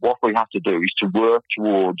said that what we have to do is to work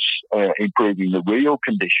towards improving the real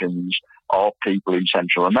conditions of people in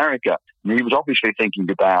Central America. And he was obviously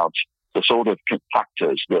thinking about the sort of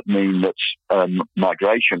factors that mean that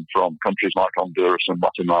migration from countries like Honduras and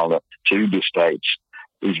Guatemala to the States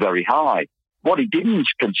is very high. What he didn't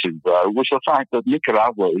consider, though, was the fact that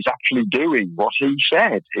Nicaragua is actually doing what he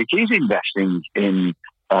said. It is investing in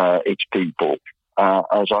its people,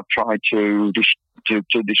 as I've tried to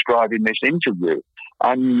describe in this interview.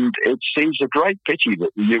 And it seems a great pity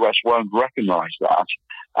that the US won't recognise that.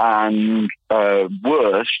 And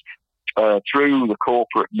worse, through the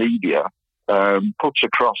corporate media, puts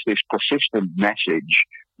across this persistent message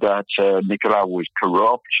that Nicaragua is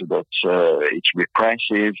corrupt, that it's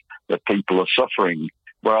repressive, that people are suffering.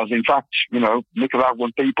 Whereas, in fact,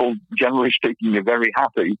 Nicaraguan people, generally speaking, are very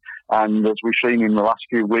happy. And as we've seen in the last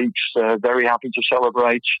few weeks, very happy to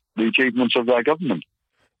celebrate the achievements of their government.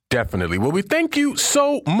 Definitely. Well, we thank you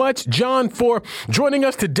so much, John, for joining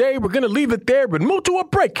us today. We're going to leave it there, but move to a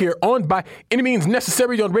break here on By Any Means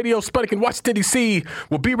Necessary on Radio Sputnik in Washington, D.C.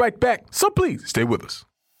 We'll be right back, so please stay with us.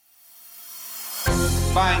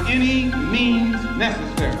 By any means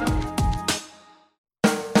necessary.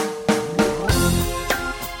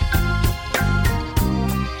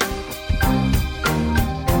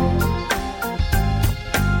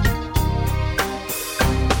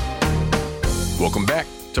 Welcome back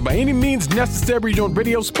to By Any Means Necessary on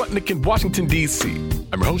Radio Sputnik in Washington, D.C.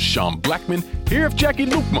 I'm your host, Sean Blackmon, here with Jacquie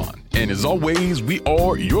Luqman. And as always, we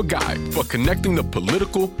are your guide for connecting the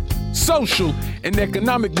political, social, and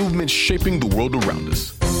economic movements shaping the world around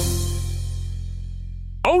us.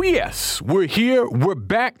 Oh, yes, we're here. We're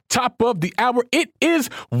back. Top of the hour. It is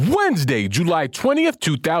Wednesday, July 20th,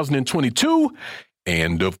 2022.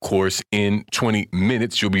 And, of course, in 20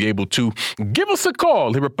 minutes, you'll be able to give us a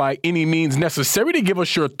call here By Any Means Necessary to give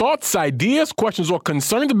us your thoughts, ideas, questions, or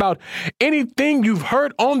concerns about anything you've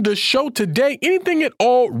heard on the show today, anything at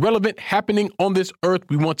all relevant happening on this earth.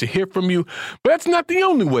 We want to hear from you. But that's not the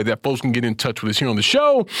only way that folks can get in touch with us here on the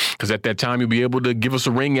show, because at that time, you'll be able to give us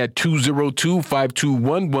a ring at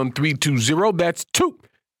 202-521-1320. That's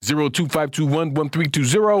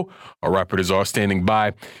 202-521-1320. Our operators are standing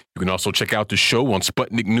by. You can also check out the show on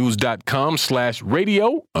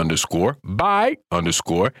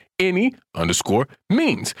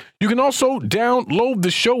SputnikNews.com/radio_by_any_means. You can also download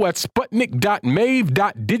the show at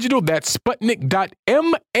sputnik.mave.digital. That's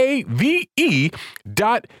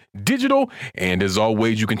sputnik.mave.digital. And as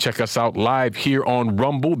always, you can check us out live here on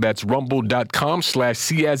Rumble. That's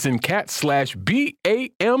rumble.com/C as in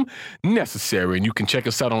cat/BAM necessary. And you can check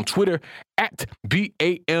us out on Twitter at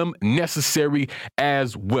BAM necessary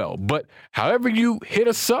as well. But however you hit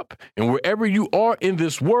us up and wherever you are in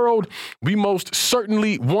this world, we most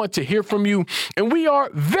certainly want to hear from you. And we are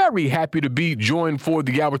very happy to be joined for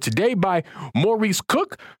the hour today by Maurice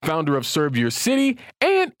Cook, founder of Serve Your City,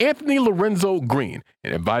 and Anthony Lorenzo Green,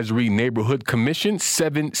 an Advisory Neighborhood Commission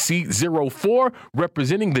 7C04,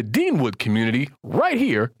 representing the Deanwood Community right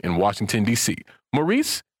here in Washington, D.C.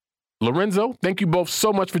 Maurice, Lorenzo, thank you both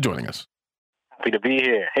so much for joining us. Happy to be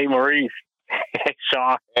here. Hey, Maurice. Hey,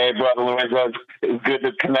 Sean. Hey, brother Lorenzo. It's good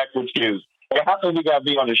to connect with you. How come we got to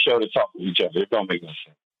be on the show to talk to each other? It don't make no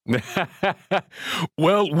sense.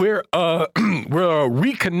 Well, we're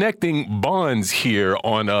reconnecting bonds here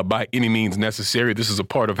on By Any Means Necessary. This is a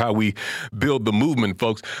part of how we build the movement,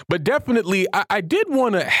 folks. But definitely, I did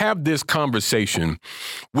want to have this conversation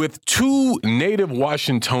with two native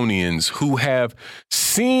Washingtonians who have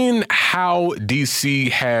seen how D.C.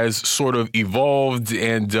 has sort of evolved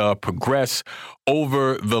and progressed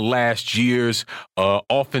over the last years,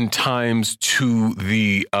 oftentimes to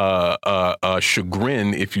the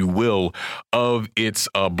chagrin, if you will, of its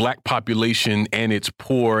black population and its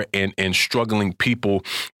poor and struggling people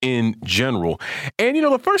in general. And,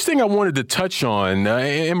 the first thing I wanted to touch on,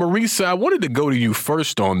 and Maurice, I wanted to go to you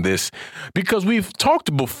first on this, because we've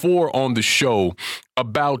talked before on the show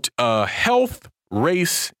about health,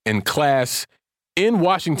 race, and class in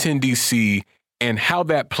Washington, D.C., and how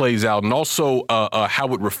that plays out, and also how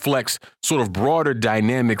it reflects sort of broader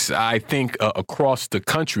dynamics, I think, across the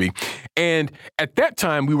country. And at that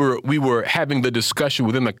time, we were having the discussion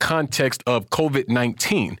within the context of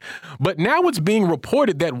COVID-19. But now it's being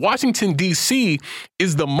reported that Washington, D.C.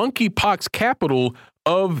 is the monkeypox capital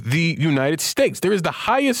of the United States. There is the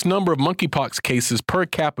highest number of monkeypox cases per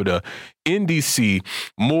capita in D.C.,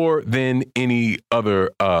 more than any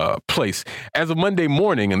other place. As of Monday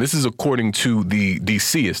morning, and this is according to the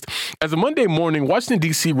DCist, as of Monday morning, Washington,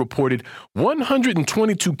 D.C. reported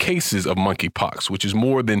 122 cases of monkeypox, which is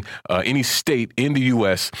more than any state in the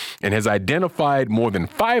U.S., and has identified more than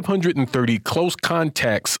 530 close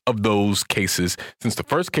contacts of those cases since the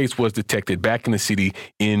first case was detected back in the city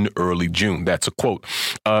in early June. That's a quote.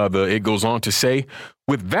 It goes on to say,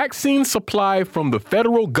 with vaccine supply from the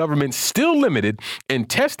federal government still limited and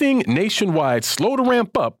testing nationwide slow to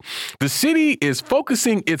ramp up, the city is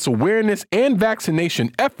focusing its awareness and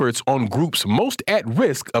vaccination efforts on groups most at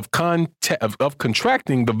risk of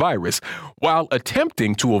contracting the virus, while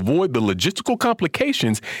attempting to avoid the logistical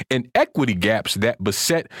complications and equity gaps that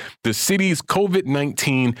beset the city's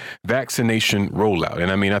COVID-19 vaccination rollout.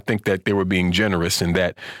 And I think that they were being generous in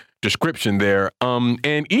that description there.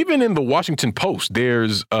 And even in the Washington Post, there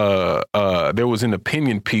was an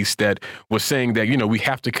opinion piece that was saying that, we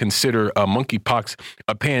have to consider monkeypox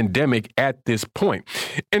a pandemic at this point.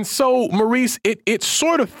 And so, Maurice, it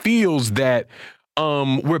sort of feels that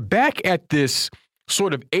we're back at this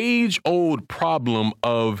sort of age-old problem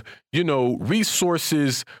of,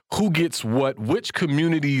 resources, who gets what, which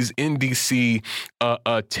communities in D.C.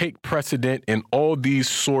 take precedent, and all these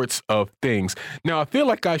sorts of things. Now, I feel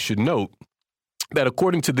like I should note that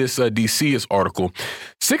according to this DCist article,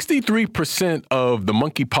 63% of the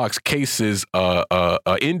monkeypox cases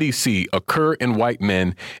in D.C. occur in white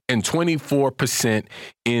men and 24%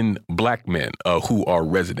 in black men who are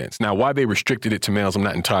residents. Now, why they restricted it to males, I'm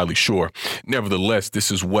not entirely sure. Nevertheless,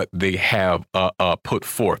 this is what they have put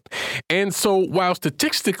forth. And so while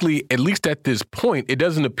statistically, at least at this point, it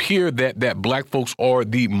doesn't appear that black folks are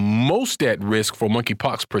the most at risk for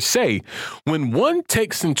monkeypox per se, when one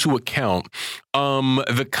takes into account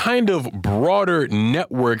the kind of broader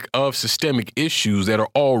network of systemic issues that are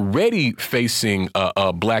already facing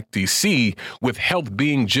Black DC, with health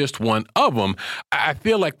being just one of them, I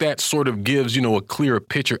feel like that sort of gives, a clearer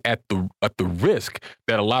picture at the risk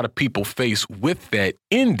that a lot of people face with that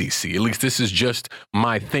in DC. At least this is just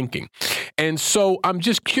my thinking. And so I'm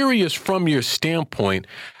just curious from your standpoint,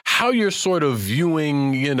 how you're sort of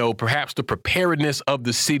viewing, perhaps the preparedness of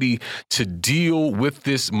the city to deal with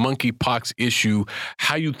this monkeypox issue,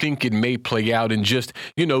 how you think it may play out, and just,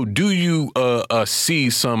 do you see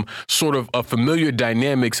some sort of familiar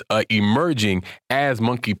dynamics emerging as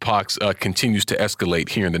monkeypox continues to escalate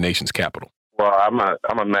here in the nation's capital? Well, I'm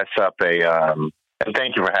a mess up and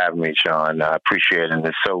thank you for having me, Sean. I appreciate it. And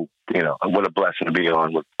it's so, what a blessing to be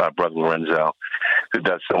on with Brother Lorenzo, who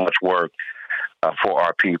does so much work for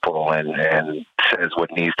our people and says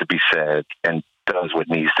what needs to be said and does what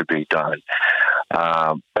needs to be done.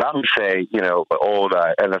 But I would say, old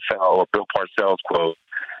NFL or Bill Parcells quote,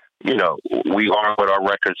 we are what our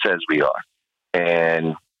record says we are.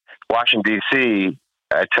 And Washington, D.C.,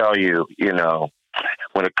 I tell you,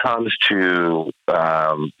 when it comes to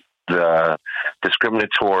the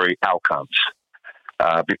discriminatory outcomes,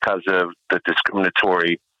 because of the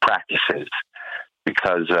discriminatory practices,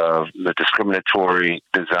 because of the discriminatory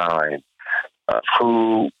design of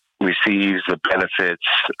who receives the benefits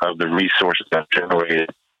of the resources that are generated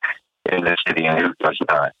in the city and who does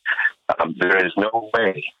not. There is no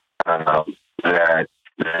way that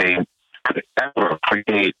they could ever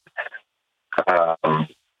create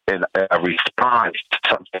a response to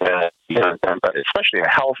something that, especially a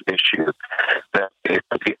health issue, that it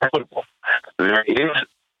could be equitable. There is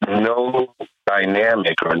no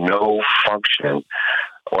dynamic or no function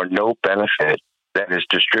or no benefit that is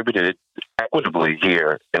distributed equitably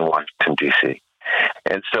here in Washington, D.C.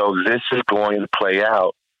 And so this is going to play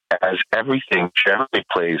out as everything generally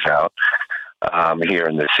plays out here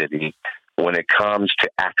in the city when it comes to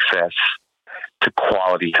access to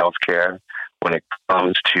quality health care, when it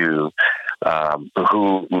comes to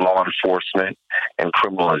who law enforcement and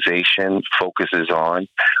criminalization focuses on,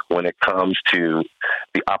 when it comes to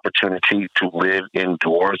the opportunity to live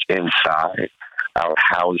indoors inside, our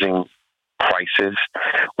housing prices,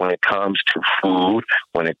 when it comes to food,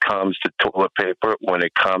 when it comes to toilet paper, when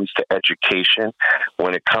it comes to education,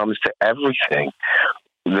 when it comes to everything,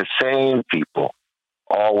 the same people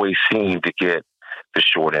always seem to get the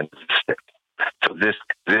short end of the stick. So this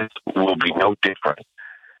will be no different,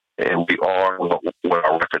 and we are what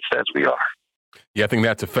our record says we are. Yeah, I think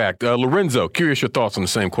that's a fact. Lorenzo, curious your thoughts on the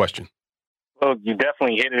same question. Well, you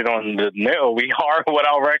definitely hit it on the nail. We are what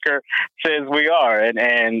our record says we are.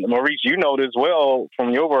 And Maurice, you know this well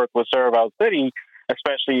from your work with Serve Our City,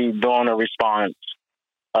 especially during a response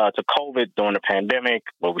to COVID during the pandemic.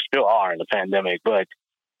 Well, we still are in the pandemic, but,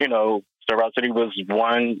 you know, Serve Our City was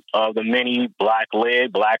one of the many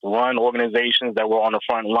Black-led, Black-run organizations that were on the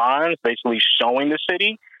front lines, basically showing the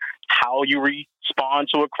city how you respond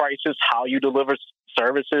to a crisis, how you deliver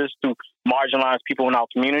services to marginalized people in our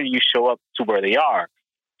community. You show up to where they are.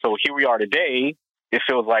 So here we are today. It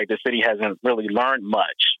feels like the city hasn't really learned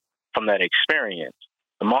much from that experience.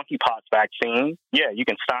 The monkeypox vaccine, yeah, you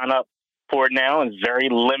can sign up for it now in very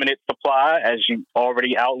limited supply, as you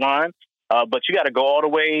already outlined, but you got to go all the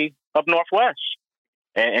way up Northwest.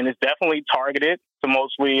 And it's definitely targeted to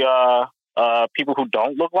mostly people who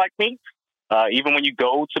don't look like me. Even when you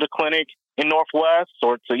go to the clinic in Northwest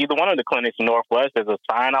or to either one of the clinics in Northwest, there's a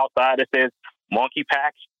sign outside that says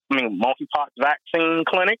monkeypox vaccine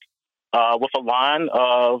clinic with a line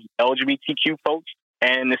of LGBTQ folks.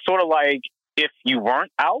 And it's sort of like if you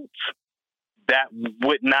weren't out, that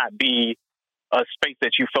would not be a space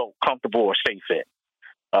that you felt comfortable or safe in.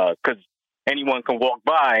 Because anyone can walk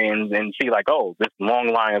by and see like, oh, this long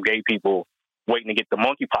line of gay people waiting to get the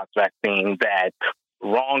monkeypox vaccine that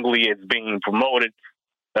wrongly is being promoted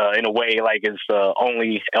in a way like it's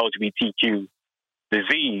only LGBTQ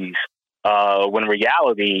disease, when in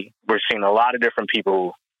reality, we're seeing a lot of different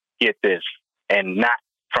people get this and not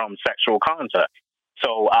from sexual contact.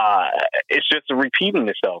 So it's just repeating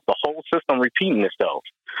itself, the whole system repeating itself.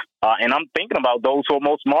 And I'm thinking about those who are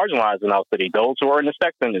most marginalized in our city, those who are in the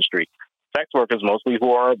sex industry, sex workers mostly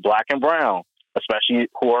who are Black and brown, especially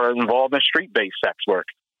who are involved in street-based sex work.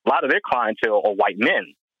 A lot of their clientele are white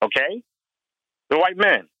men, okay? They're white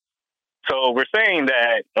men. So we're saying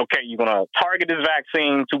that, okay, you're going to target this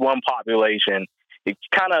vaccine to one population. It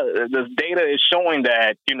kind of, the data is showing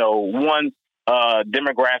that, you know, one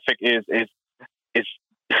demographic is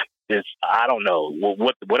I don't know,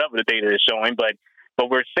 whatever the data is showing, but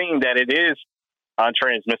we're seeing that it is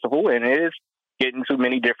untransmissible and it is getting to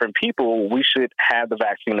many different people. We should have the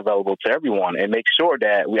vaccine available to everyone and make sure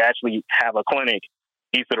that we actually have a clinic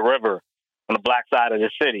east of the river on the Black side of the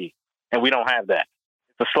city, and we don't have that.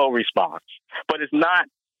 It's a slow response, but it's not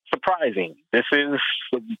surprising. This is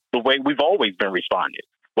the way we've always been responding,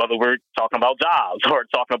 whether we're talking about jobs or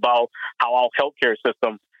talking about how our healthcare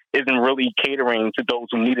system isn't really catering to those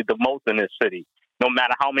who need it the most in this city. No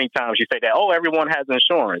matter how many times you say that, oh, everyone has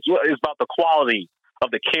insurance. Well, it's about the quality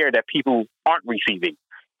of the care that people aren't receiving.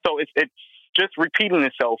 So it's just repeating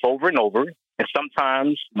itself over and over. And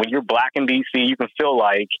sometimes when you're Black in D.C., you can feel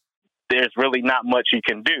like there's really not much you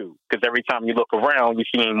can do, because every time you look around, you're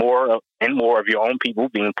seeing more and more of your own people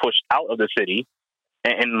being pushed out of the city,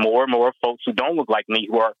 and more folks who don't look like me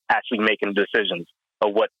who are actually making decisions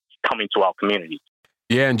of what's coming to our community.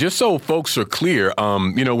 Yeah, and just so folks are clear,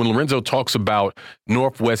 you know, when Lorenzo talks about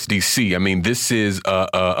Northwest D.C., I mean, this is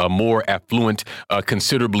a more affluent,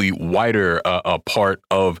 considerably wider part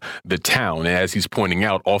of the town, as he's pointing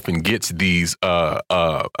out, often gets these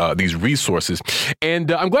resources.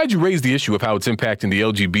 And I'm glad you raised the issue of how it's impacting the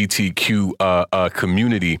LGBTQ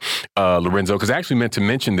community, Lorenzo, because I actually meant to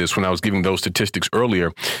mention this when I was giving those statistics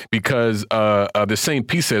earlier, because the same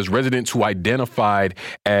piece says residents who identified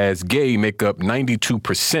as gay make up 92%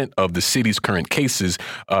 of the city's current cases,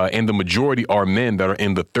 and the majority are men that are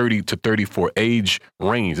in the 30 to 34 age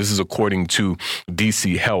range. This is according to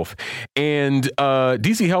DC Health. And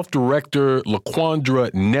DC Health Director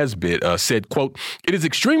LaQuandra Nesbitt said, quote, "It is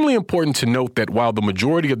extremely important to note that while the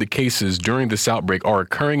majority of the cases during this outbreak are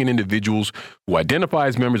occurring in individuals who identify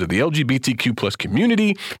as members of the LGBTQ plus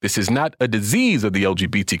community, this is not a disease of the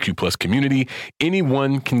LGBTQ plus community.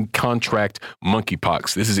 Anyone can contract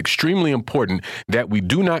monkeypox. This is extremely important that we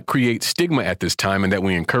do not create stigma at this time and that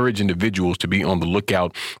we encourage individuals to be on the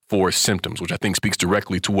lookout for symptoms, which I think speaks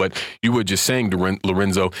directly to what you were just saying,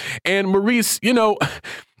 Lorenzo. And Maurice,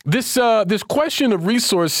 this question of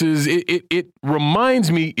resources, it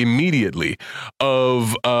reminds me immediately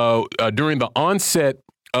of during the onset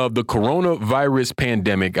of the coronavirus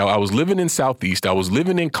pandemic. I was living in Southeast. I was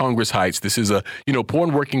living in Congress Heights. This is a, poor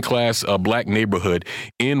and working class black neighborhood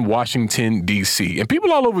in Washington, D.C. And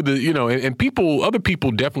people all over other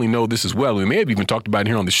people definitely know this as well. We may have even talked about it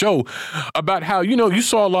here on the show about how, you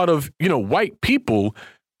saw a lot of, white people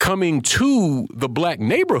coming to the black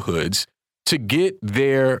neighborhoods to get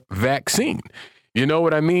their vaccine. You know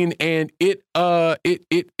what I mean? And it I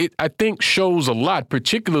think shows a lot,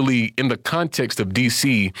 particularly in the context of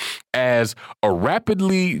D.C. as a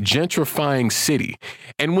rapidly gentrifying city.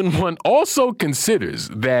 And when one also considers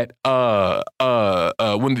that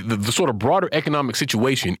when the sort of broader economic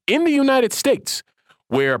situation in the United States,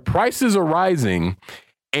 where prices are rising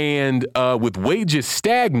and with wages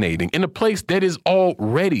stagnating in a place that is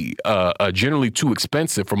already generally too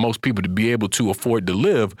expensive for most people to be able to afford to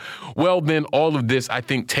live, well, then all of this, I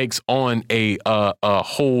think, takes on a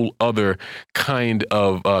whole other kind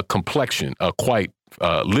of complexion, quite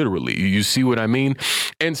literally. You see what I mean?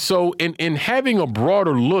 And so in having a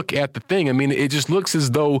broader look at the thing, I mean, it just looks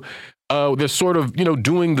as though they're sort of,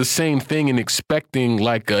 doing the same thing and expecting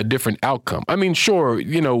like a different outcome. I mean, sure,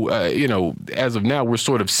 as of now, we're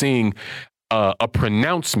sort of seeing a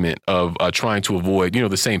pronouncement of trying to avoid,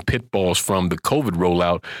 the same pitfalls from the COVID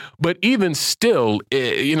rollout. But even still,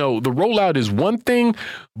 the rollout is one thing,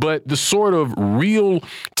 but the sort of real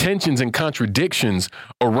tensions and contradictions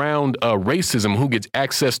around racism, who gets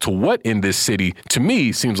access to what in this city, to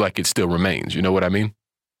me, seems like it still remains. You know what I mean?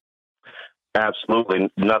 Absolutely.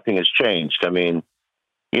 Nothing has changed. I mean,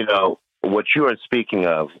 what you are speaking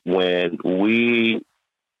of, when we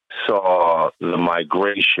saw the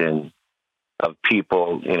migration of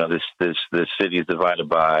people, this city is divided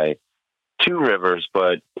by two rivers,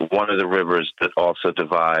 but one of the rivers that also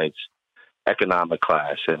divides economic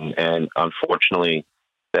class. And unfortunately,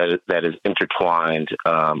 that is intertwined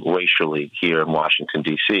racially here in Washington,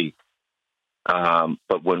 D.C.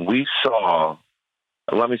 But when we saw,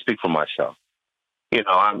 let me speak for myself.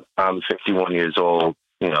 I'm 51 years old,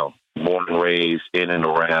 born and raised in and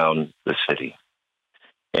around the city.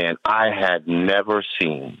 And I had never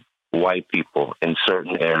seen white people in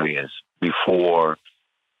certain areas before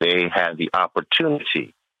they had the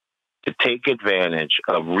opportunity to take advantage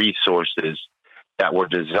of resources that were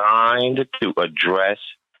designed to address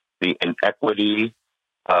the inequity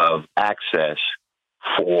of access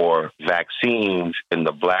for vaccines in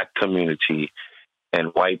the black community. And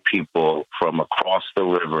white people from across the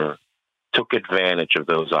river took advantage of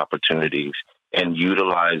those opportunities and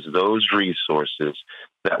utilized those resources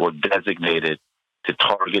that were designated to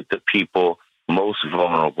target the people most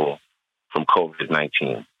vulnerable from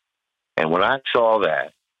COVID-19. And when I saw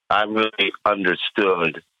that, I really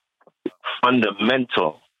understood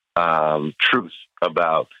fundamental truth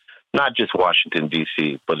about not just Washington,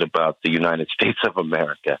 D.C., but about the United States of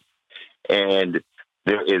America. And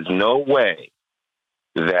there is no way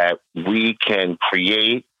that we can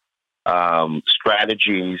create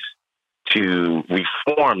strategies to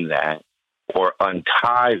reform that or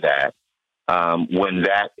untie that when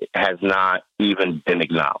that has not even been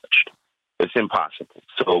acknowledged. It's impossible.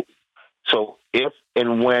 So if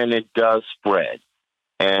and when it does spread,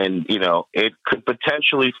 and it could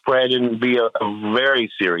potentially spread and be a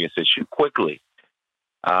very serious issue quickly,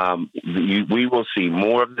 we will see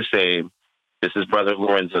more of the same. This is Brother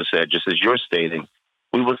Lorenzo said, just as you're stating.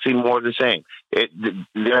 We will see more of the same.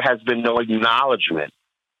 There has been no acknowledgement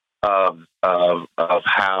of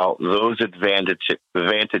how those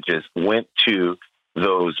advantages went to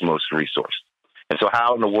those most resourced. And so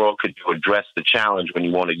how in the world could you address the challenge when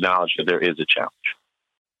you won't acknowledge that there is a challenge?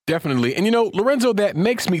 Definitely. And, Lorenzo, that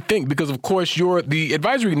makes me think, because, of course, you're the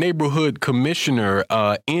advisory neighborhood commissioner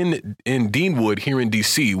in Deanwood here in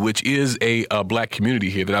D.C., which is a black community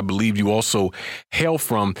here that I believe you also hail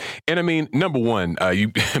from. And I mean, number one,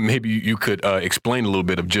 maybe you could explain a little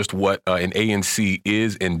bit of just what an ANC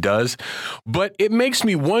is and does. But it makes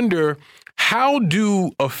me wonder, how do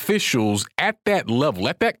officials at that level,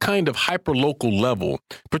 at that kind of hyperlocal level,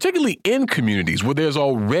 particularly in communities where there's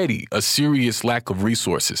already a serious lack of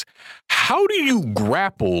resources, how do you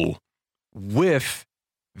grapple with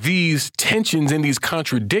these tensions and these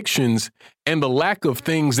contradictions and the lack of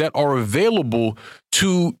things that are available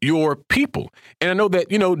to your people. And I know that,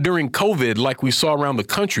 during COVID, like we saw around the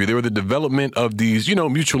country, there were the development of these,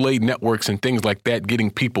 mutual aid networks and things like that, getting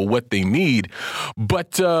people what they need.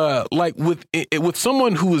 But like with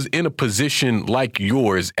someone who is in a position like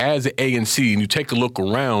yours as an ANC, and you take a look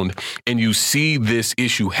around and you see this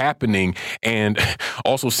issue happening, and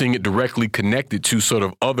also seeing it directly connected to sort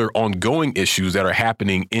of other ongoing issues that are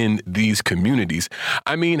happening in these communities.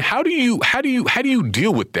 I mean, how do you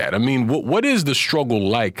deal with that? I mean, what is the struggle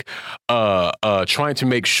like trying to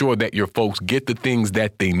make sure that your folks get the things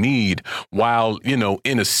that they need while,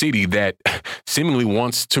 in a city that seemingly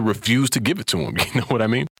wants to refuse to give it to them? You know what I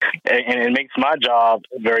mean? And it makes my job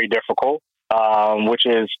very difficult, which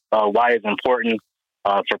is why it's important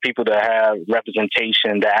for people to have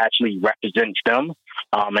representation that actually represents them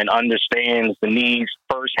and understands the needs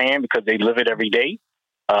firsthand, because they live it every day.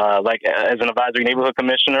 Like as an advisory neighborhood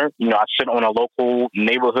commissioner, I sit on a local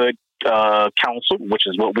neighborhood council, which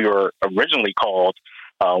is what we were originally called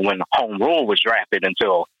when home rule was drafted,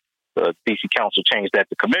 until the DC Council changed that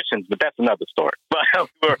to commissions, but that's another story. But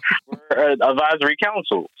we're advisory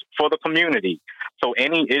councils for the community. So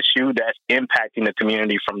any issue that's impacting the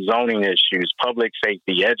community, from zoning issues, public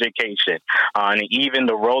safety, education, and even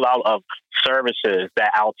the rollout of services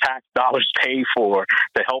that our tax dollars pay for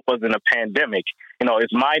to help us in a pandemic,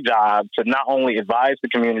 it's my job to not only advise the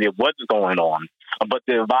community of what's going on, but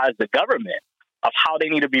to advise the government of how they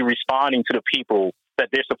need to be responding to the people that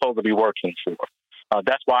they're supposed to be working for.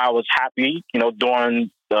 That's why I was happy,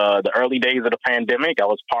 during the early days of the pandemic. I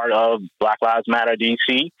was part of Black Lives Matter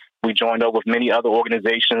DC. We joined up with many other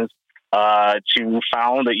organizations to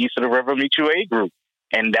found the East of the River Mutual Aid Group.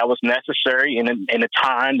 And that was necessary in a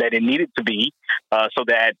time that it needed to be, so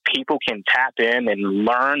that people can tap in and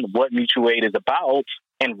learn what mutual aid is about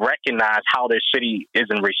and recognize how their city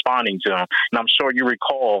isn't responding to them. And I'm sure you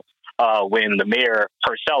recall when the mayor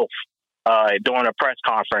herself, during a press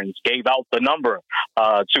conference, gave out the number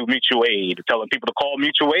to mutual aid, telling people to call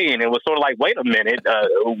mutual aid. And it was sort of like, wait a minute,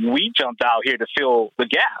 we jumped out here to fill the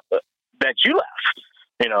gap that you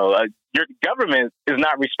left. Your government is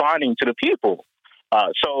not responding to the people.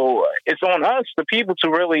 So it's on us, the people, to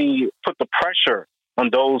really put the pressure on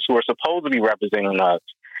those who are supposed to be representing us,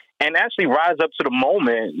 and actually rise up to the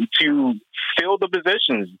moment to fill the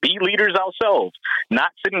positions, be leaders ourselves,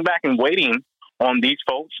 not sitting back and waiting on these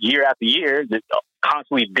folks year after year that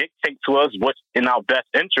constantly dictate to us what's in our best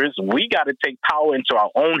interest. We got to take power into our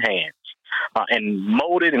own hands and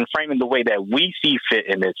mold it and frame it the way that we see fit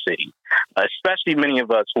in this city, especially many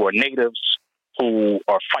of us who are natives, who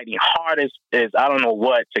are fighting hard as I don't know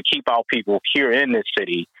what to keep our people here in this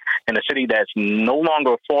city, in a city that's no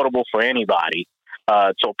longer affordable for anybody,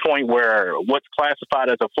 to a point where what's classified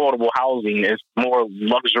as affordable housing is more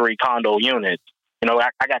luxury condo units.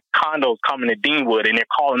 I got condos coming to Deanwood, and they're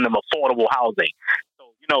calling them affordable housing.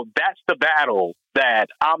 So, that's the battle that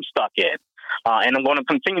I'm stuck in, and I'm going to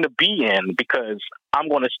continue to be in, because I'm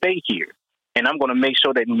going to stay here. And I'm going to make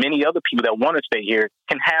sure that many other people that want to stay here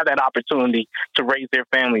can have that opportunity to raise their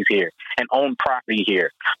families here and own property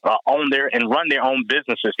here, and run their own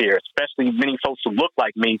businesses here, especially many folks who look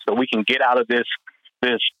like me, so we can get out of this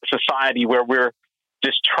society where we're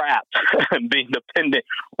just trapped and being dependent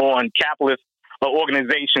on capitalist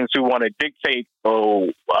organizations who want to dictate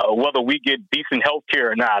whether we get decent health care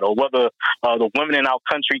or not, or whether the women in our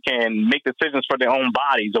country can make decisions for their own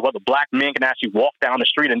bodies, or whether black men can actually walk down the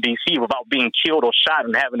street in D.C. without being killed or shot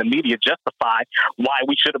and having the media justify why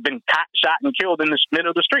we should have been shot and killed in the middle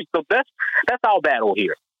of the street. So that's our battle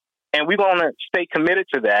here. And we're going to stay committed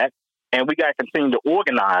to that, and we got to continue to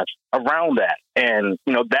organize around that. And,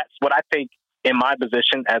 that's what I take in my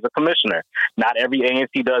position as a commissioner. Not every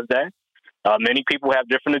ANC does that. Many people have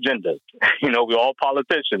different agendas. We're all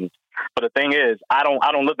politicians. But the thing is, I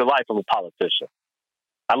don't live the life of a politician.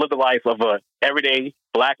 I live the life of a everyday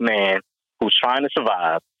black man who's trying to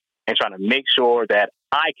survive and trying to make sure that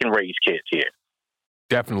I can raise kids here.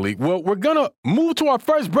 Definitely. Well, we're going to move to our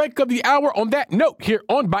first break of the hour on that note here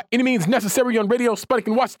on By Any Means Necessary on Radio Sputnik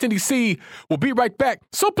in Washington, D.C. We'll be right back,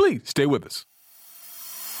 so please stay with us.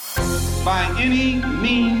 By any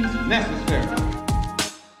means necessary.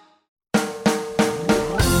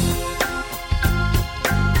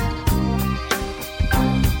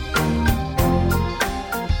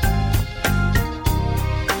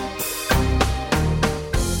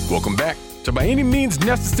 Welcome back to By Any Means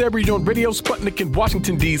Necessary on Radio Sputnik in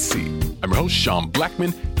Washington, D.C. I'm your host, Sean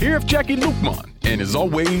Blackmon, here with Jacquie Luqman. And as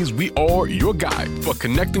always, we are your guide for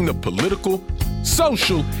connecting the political,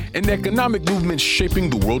 social, and economic movements shaping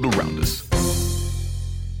the world around us.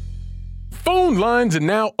 phone lines are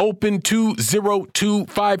now open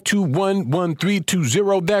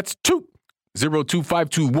 202-521-1320. That's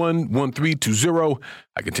 202-521-1320.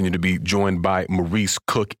 I continue to be joined by Maurice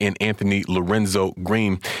Cook and Anthony Lorenzo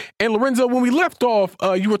Green. And Lorenzo, when we left off,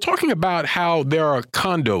 you were talking about how there are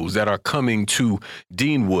condos that are coming to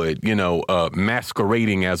Deanwood,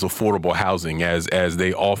 masquerading as affordable housing, as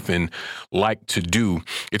they often like to do.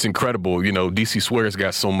 It's incredible. DC swears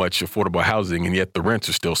got so much affordable housing, and yet the rents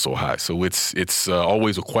are still so high. So it's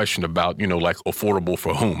always a question about, like affordable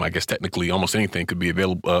for whom. I guess technically almost anything could be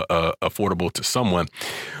available, affordable to someone.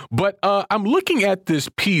 But I'm looking at this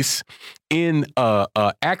piece in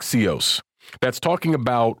Axios that's talking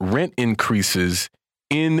about rent increases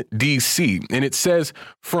in D.C. And it says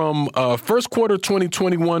from first quarter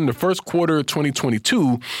 2021 to first quarter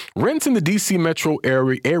 2022, rents in the D.C. metro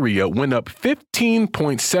area went up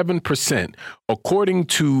 15.7%, according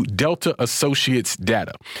to Delta Associates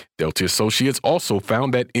data. Delta Associates also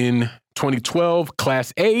found that in 2012,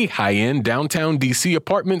 Class A high-end downtown D.C.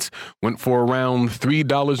 apartments went for around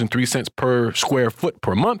 $3.03 per square foot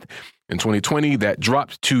per month. In 2020, that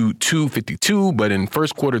dropped to $252, but in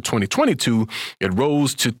first quarter 2022, it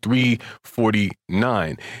rose to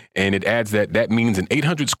 $349. And it adds that means an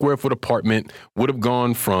 800 square foot apartment would have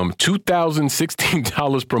gone from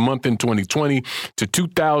 $2,016 per month in 2020 to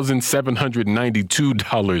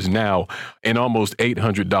 $2,792 now, an almost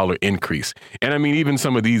 $800 increase. And I mean, even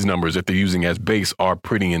some of these numbers that they're using as base are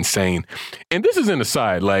pretty insane. And this is an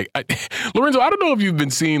aside. Lorenzo, I don't know if you've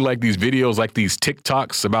been seeing these videos, these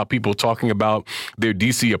TikToks about people talking about their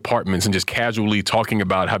DC apartments and just casually talking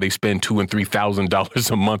about how they spend $2,000 and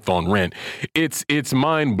 $3,000 a month on rent. It's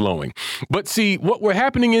mind blowing. But see, what we're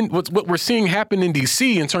seeing happen in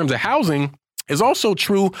DC in terms of housing is also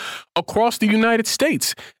true across the United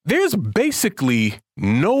States. There's basically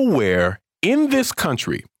nowhere in this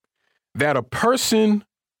country that a person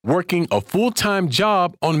working a full-time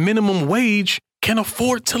job on minimum wage can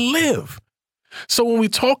afford to live. So when we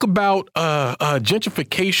talk about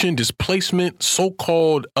gentrification, displacement,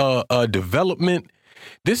 so-called development,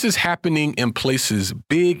 this is happening in places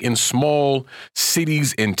big and small,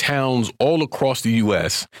 cities and towns all across the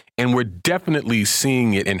U.S. And we're definitely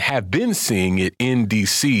seeing it and have been seeing it in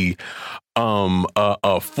D.C.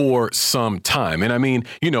 For some time. And I mean,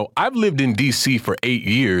 I've lived in D.C. for 8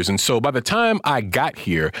 years. And so by the time I got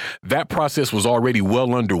here, that process was already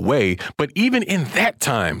well underway. But even in that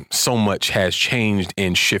time, so much has changed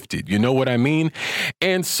and shifted. You know what I mean?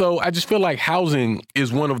 And so I just feel like housing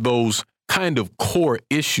is one of those kind of core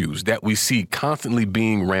issues that we see constantly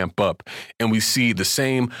being ramped up. And we see the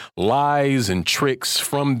same lies and tricks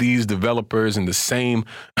from these developers and the same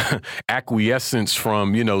acquiescence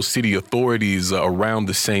from, city authorities around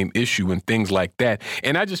the same issue and things like that.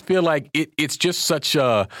 And I just feel like it's just such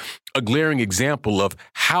a glaring example of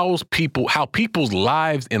how people's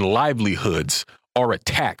lives and livelihoods are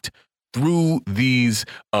attacked through these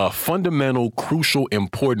fundamental, crucial,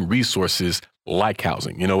 important resources like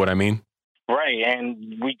housing. You know what I mean? Right.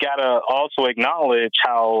 And we got to also acknowledge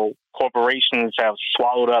how corporations have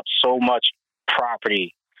swallowed up so much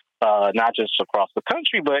property, not just across the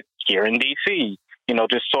country, but here in D.C.,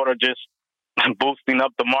 just boosting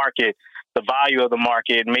up the market, the value of the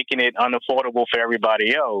market, making it unaffordable for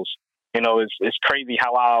everybody else. It's crazy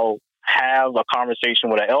how I'll have a conversation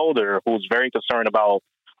with an elder who's very concerned about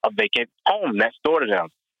a vacant home next door to them.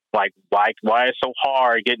 Like, why it's so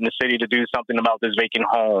hard getting the city to do something about this vacant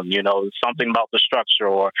home, something about the structure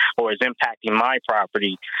or is impacting my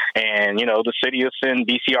property. And, the city will send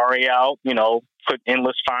DCRA out, put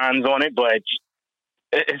endless fines on it, but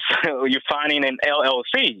you're finding an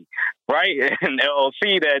LLC, right? An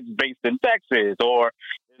LLC that's based in Texas or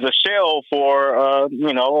is a shell for, a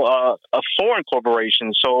foreign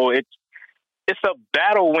corporation. So it's a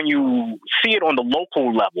battle when you see it on the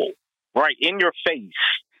local level, right, in your face.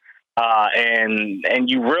 And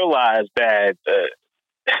you realize that you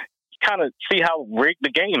kind of see how rigged the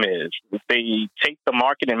game is. They take the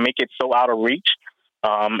market and make it so out of reach.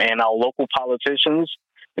 And our local politicians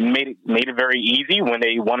made it very easy when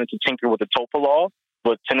they wanted to tinker with the TOPA law,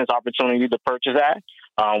 with Tenants Opportunity to Purchase Act,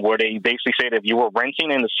 where they basically said if you were renting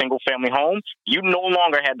in a single-family home, you no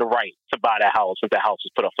longer had the right to buy that house if the house was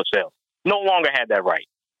put up for sale. No longer had that right.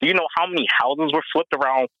 Do you know how many houses were flipped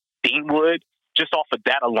around Deanwood just off of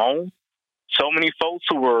that alone? So many folks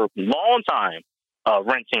who were long time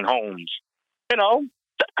renting homes,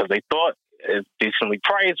 because they thought it's decently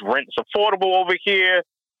priced, rent's affordable over here.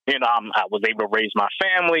 I was able to raise my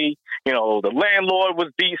family. The landlord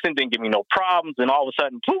was decent, didn't give me no problems. And all of a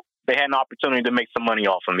sudden, poof, they had an opportunity to make some money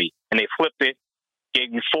off of me. And they flipped it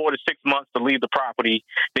gave you 4 to 6 months to leave the property.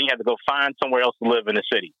 Then you had to go find somewhere else to live in the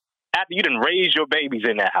city. After you didn't raise your babies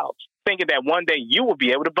in that house, thinking that one day you would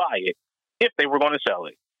be able to buy it if they were going to sell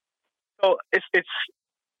it. So it's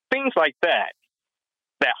things like that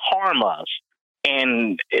harm us.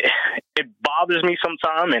 And it bothers me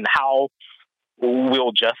sometimes in how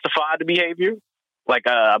we'll justify the behavior. Like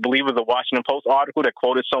I believe it was a Washington Post article that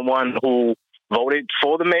quoted someone who voted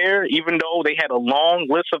for the mayor, even though they had a long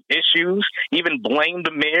list of issues, even blamed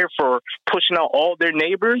the mayor for pushing out all their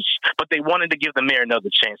neighbors, but they wanted to give the mayor another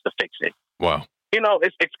chance to fix it. Wow.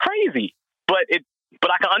 It's crazy, but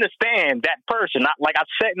I can understand that person. Like I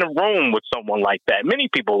sat in a room with someone like that, many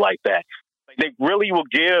people like that. Like they really will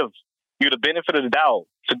give you the benefit of the doubt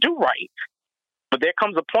to do right. But there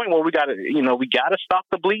comes a point where we gotta stop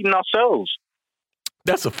the bleeding ourselves.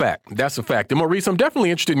 That's a fact. And Maurice, I'm definitely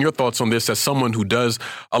interested in your thoughts on this as someone who does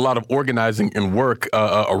a lot of organizing and work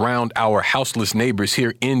around our houseless neighbors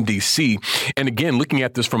here in D.C. And again, looking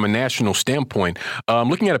at this from a national standpoint,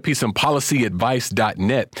 looking at a piece on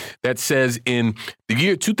policyadvice.net that says in the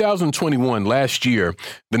year 2021, last year,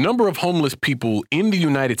 the number of homeless people in the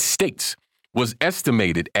United States was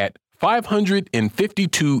estimated at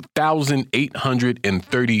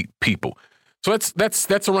 552,830 people. So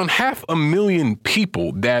that's around 500,000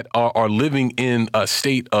 people that are living in a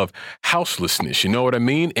state of houselessness. You know what I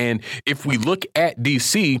mean? And if we look at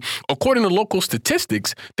D.C., according to local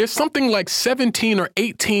statistics, there's something like 17 or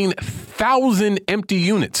 18,000 empty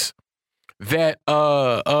units that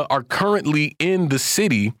are currently in the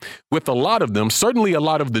city, with a lot of them, certainly a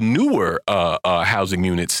lot of the newer housing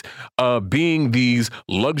units being these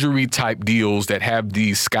luxury type deals that have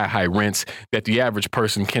these sky high rents that the average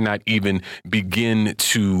person cannot even begin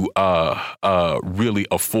to really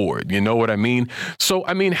afford. You know what I mean? So,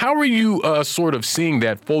 I mean, how are you sort of seeing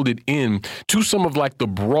that folded in to some of like the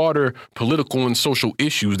broader political and social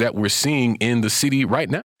issues that we're seeing in the city right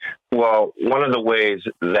now? Well, one of the ways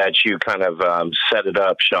that you kind of set it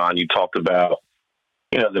up, Sean, you talked about,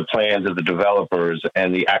 the plans of the developers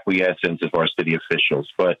and the acquiescence of our city officials.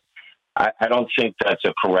 But I don't think that's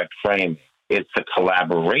a correct frame. It's the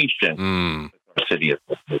collaboration of our city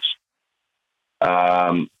officials.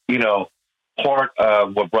 Part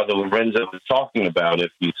of what Brother Lorenzo was talking about,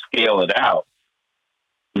 if you scale it out,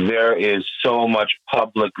 there is so much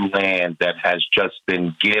public land that has just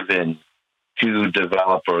been given to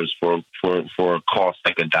developers for a cost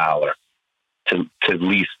like $1 to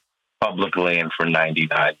lease public land for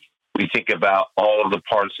 99. We think about all of the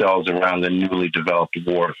parcels around the newly developed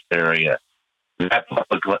wharf area. That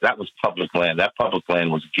was public land. That public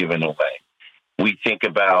land was given away. We think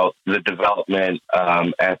about the development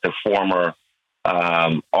at the former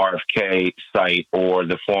RFK site or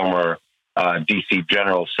the former DC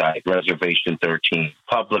General site, Reservation 13,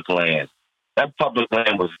 public land. That public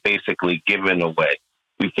land was basically given away.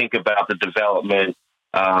 We think about the development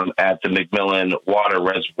at the McMillan Water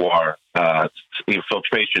Reservoir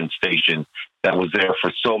filtration station that was there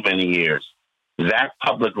for so many years. That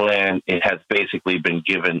public land, it has basically been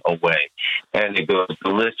given away. And the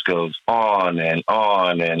list goes on and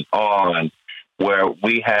on and on, where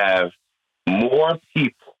we have more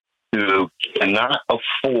people who cannot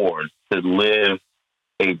afford to live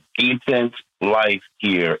a decent life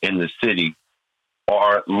here in the city.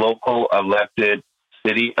 Our local elected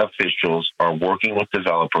city officials are working with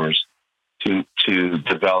developers to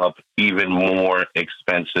develop even more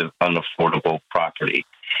expensive, unaffordable property.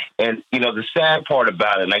 And, the sad part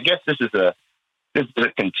about it, and I guess this is a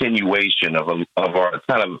continuation of our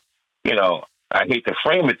kind of, I hate to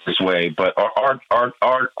frame it this way, but our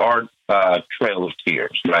trail of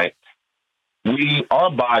tears, right?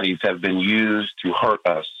 Our bodies have been used to hurt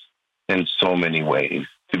us in so many ways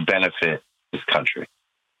to benefit this country.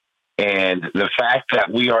 And the fact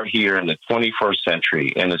that we are here in the 21st century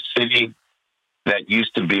in a city that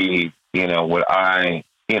used to be, what I,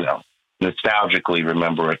 nostalgically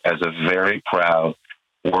remember it as a very proud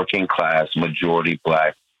working class majority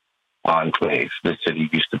Black enclave. The city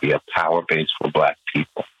used to be a power base for Black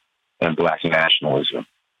people and Black nationalism.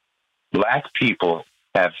 Black people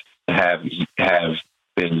have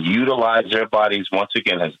been utilized, their bodies once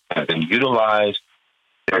again have been utilized.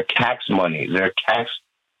 Their tax money, their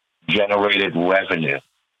tax-generated revenue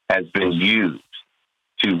has been used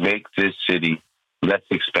to make this city less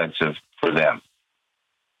expensive for them.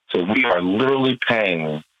 So we are literally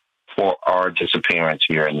paying for our disappearance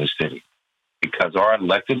here in the city because our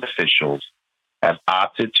elected officials have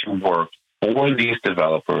opted to work for these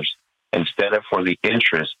developers instead of for the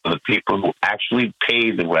interest of the people who actually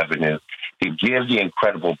pay the revenue to give the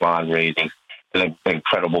incredible bond ratings, the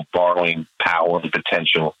incredible borrowing power and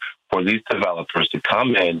potential for these developers to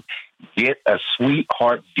come in, get a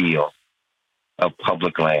sweetheart deal of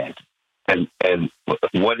public land. And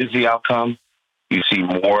what is the outcome? You see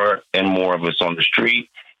more and more of us on the street.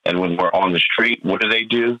 And when we're on the street, what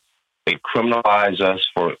do? They criminalize us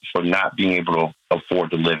for not being able to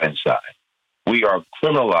afford to live inside. We are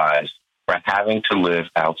criminalized for having to live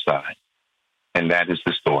outside. And that is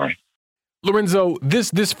the story. Lorenzo,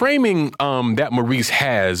 this framing that Maurice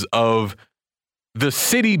has of the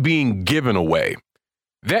city being given away,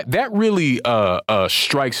 that really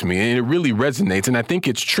strikes me, and it really resonates, and I think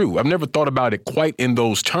it's true. I've never thought about it quite in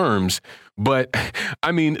those terms, but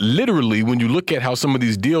I mean, literally, when you look at how some of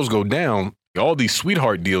these deals go down, all these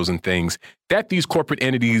sweetheart deals and things, that these corporate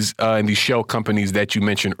entities and these shell companies that you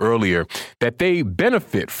mentioned earlier, that they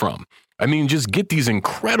benefit from. I mean, just get these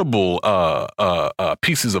incredible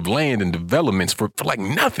pieces of land and developments for like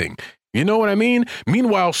nothing. You know what I mean?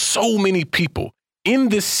 Meanwhile, so many people in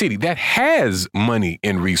this city that has money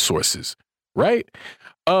and resources, right?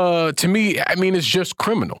 To me, I mean, it's just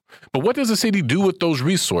criminal. But what does the city do with those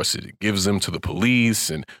resources? It gives them to the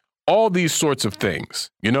police and all these sorts of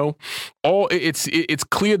things, you know? It's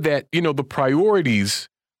clear that, you know, the priorities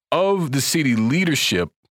of the city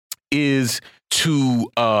leadership is to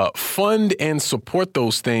fund and support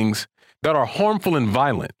those things that are harmful and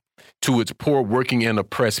violent to its poor, working, and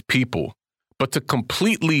oppressed people, but to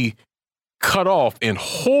completely cut off and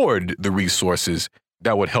hoard the resources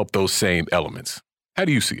that would help those same elements. How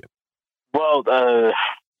do you see it? Well, I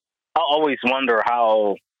always wonder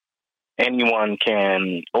how anyone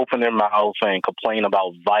can open their mouth and complain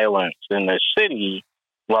about violence in the city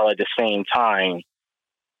while at the same time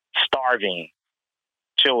starving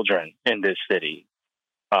children in this city.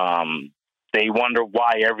 They wonder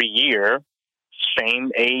why every year,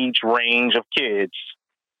 same age range of kids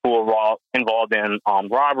who are involved in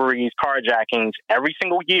robberies, carjackings every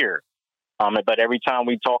single year. But every time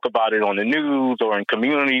we talk about it on the news or in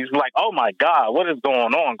communities, like, oh my God, what is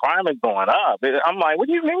going on? Crime is going up. I'm like, what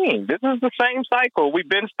do you mean? This is the same cycle we've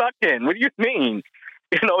been stuck in. What do you mean?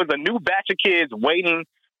 You know, it's a new batch of kids waiting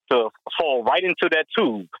to fall right into that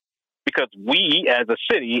tube because we as a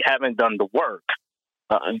city haven't done the work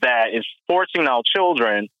that is forcing our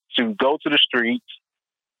children to go to the streets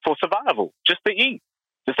for survival, just to eat,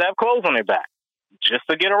 just to have clothes on their back, just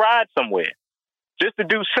to get a ride somewhere, just to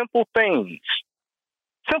do simple things.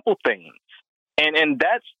 And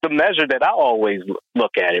that's the measure that I always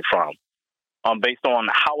look at it from, based on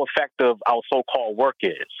how effective our so-called work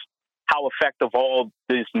is, how effective all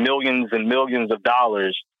these millions and millions of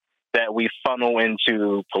dollars that we funnel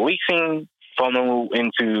into policing, funnel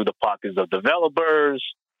into the pockets of developers,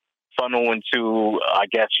 funnel into, I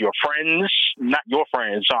guess, your friends, not your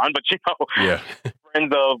friends, Sean, but, you know,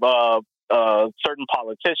 friends of certain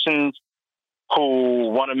politicians who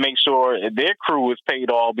want to make sure their crew is paid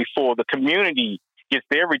off before the community gets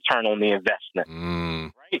their return on the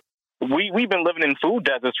investment, right? We've been living in food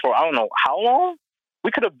deserts for I don't know how long.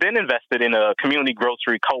 We could have been invested in a community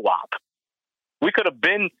grocery co-op. We could have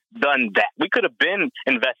been done that. We could have been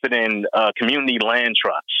invested in community land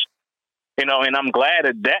trusts. You know, and I'm glad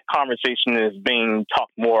that conversation is being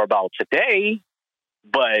talked more about today.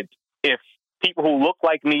 But if people who look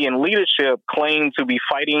like me in leadership claim to be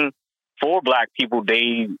fighting for Black people,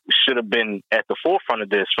 they should have been at the forefront of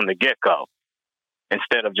this from the get-go,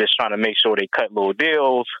 instead of just trying to make sure they cut little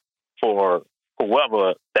deals for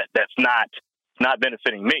whoever that's not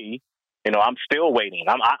benefiting me. You know, I'm still waiting.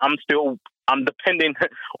 I'm depending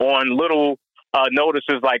on little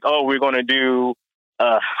notices like, oh, we're going to do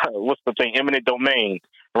what's the thing, eminent domain,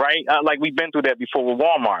 right? Like we've been through that before with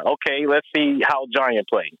Walmart. Okay, let's see how Giant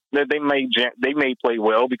plays. They may play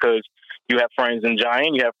well because you have friends in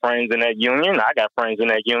Giant, you have friends in that union. I got friends in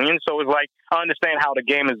that union, so it's like I understand how the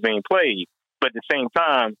game is being played, but at the same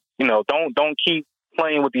time, you know, don't keep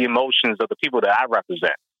playing with the emotions of the people that I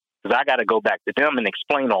represent, because I got to go back to them and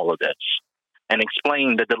explain all of this, and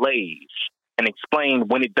explain the delays, and explain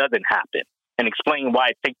when it doesn't happen, and explain why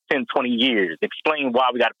it takes 10, 20 years, explain why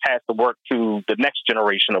we got to pass the work to the next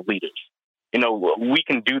generation of leaders. You know, we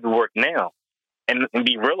can do the work now and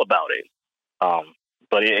be real about it.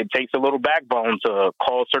 But it takes a little backbone to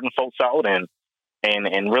call certain folks out and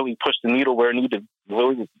really push the needle where it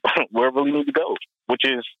really needs to go, which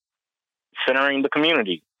is centering the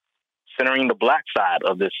community, centering the Black side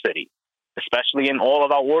of this city, especially in all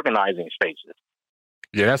of our organizing spaces.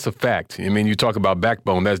 Yeah, that's a fact. I mean, you talk about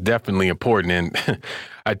backbone, that's definitely important. And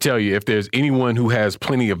I tell you, if there's anyone who has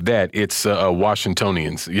plenty of that, it's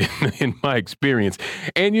Washingtonians, in my experience.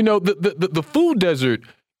 And, you know, the food desert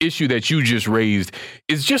issue that you just raised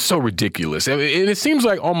is just so ridiculous. And it seems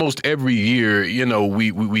like almost every year,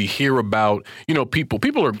 we hear about,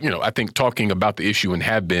 people are, I think talking about the issue and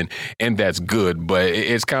have been, and that's good. But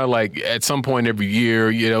it's kind of like at some point every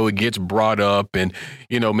year, it gets brought up and,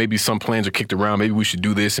 maybe some plans are kicked around. Maybe we should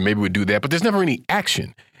do this and maybe we do that. But there's never any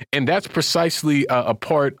action. And that's precisely a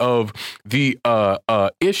part of the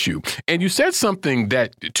issue. And you said something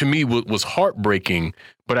that to me was heartbreaking,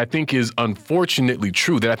 but I think is unfortunately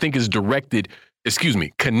true, that I think is connected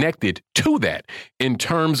to that in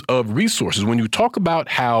terms of resources. When you talk about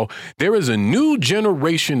how there is a new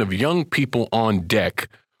generation of young people on deck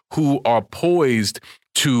who are poised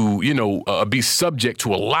to, be subject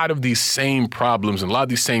to a lot of these same problems and a lot of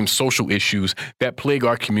these same social issues that plague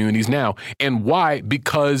our communities now. And why?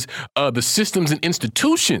 Because the systems and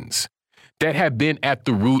institutions that have been at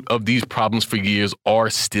the root of these problems for years are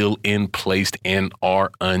still in place and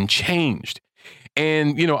are unchanged.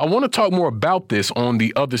 And, I want to talk more about this on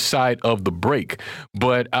the other side of the break.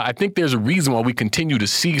 But I think there's a reason why we continue to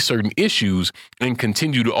see certain issues and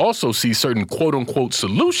continue to also see certain quote unquote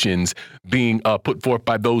solutions being put forth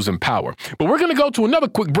by those in power. But we're going to go to another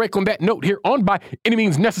quick break on that note here on By Any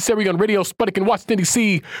Means Necessary on Radio Sputnik in Washington,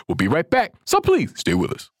 D.C. We'll be right back. So please stay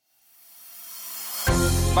with us.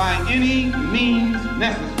 By any means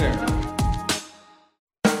necessary.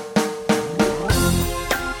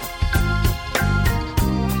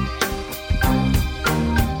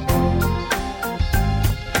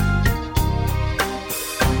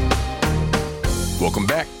 Welcome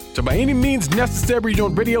back to By Any Means Necessary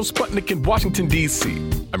on Radio Sputnik in Washington, D.C.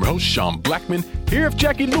 I'm your host, Sean Blackmon, here with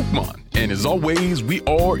Jacquie Luqman. And as always, we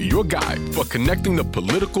are your guide for connecting the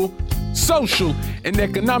political, social, and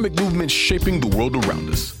economic movements shaping the world around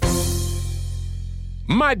us.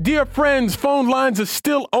 My dear friends, phone lines are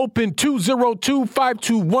still open,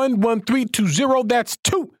 202-521-1320. That's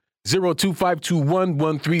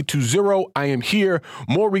 202-521-1320. I am here.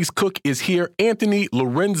 Maurice Cook is here. Anthony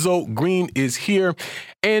Lorenzo Green is here.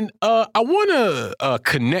 And I want to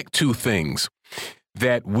connect two things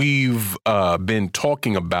that we've been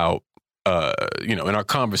talking about, in our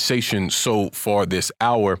conversation so far this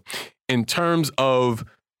hour, in terms of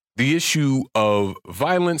the issue of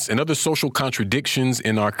violence and other social contradictions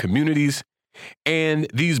in our communities, and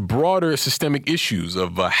these broader systemic issues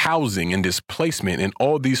of housing and displacement and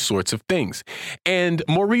all these sorts of things. And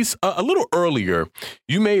Maurice, a little earlier,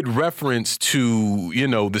 you made reference to,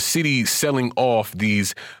 the city selling off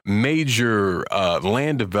these major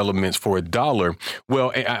land developments for $1.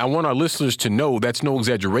 Well, I want our listeners to know that's no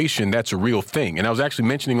exaggeration. That's a real thing. And I was actually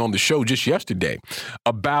mentioning on the show just yesterday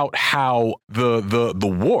about how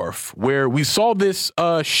the wharf where we saw this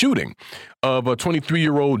shooting of a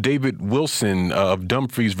 23-year-old David Wilson of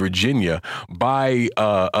Dumfries, Virginia, by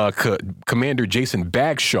Commander Jason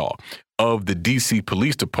Bagshaw of the D.C.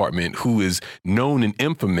 Police Department, who is known and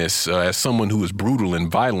infamous as someone who is brutal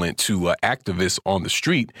and violent to activists on the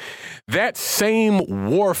street. That same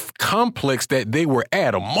wharf complex that they were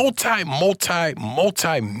at, a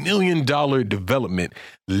multi-million-dollar development,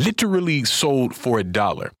 literally sold for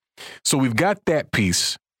 $1. So we've got that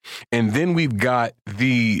piece. And then we've got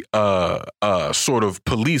the sort of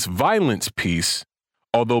police violence piece,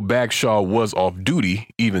 although Bagshaw was off duty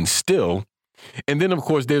even still. And then, of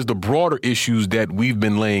course, there's the broader issues that we've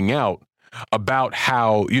been laying out about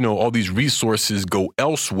how, all these resources go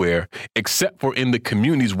elsewhere, except for in the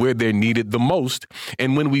communities where they're needed the most.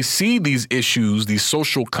 And when we see these issues, these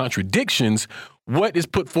social contradictions, what is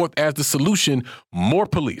put forth as the solution? More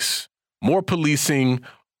police, more policing,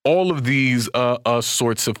 all of these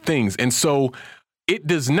sorts of things. And so it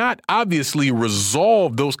does not obviously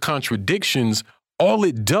resolve those contradictions. All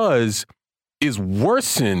it does is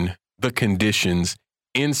worsen the conditions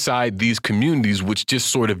inside these communities, which just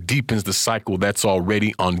sort of deepens the cycle that's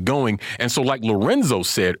already ongoing. And so like Lorenzo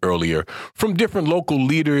said earlier, from different local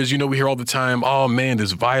leaders, we hear all the time, oh, man,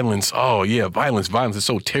 there's violence. Oh, yeah, violence is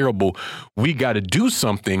so terrible. We got to do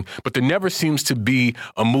something. But there never seems to be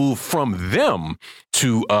a move from them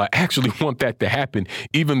to actually want that to happen,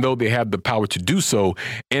 even though they have the power to do so.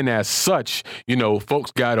 And as such,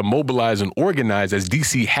 folks got to mobilize and organize, as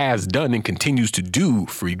D.C. has done and continues to do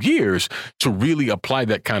for years, to really apply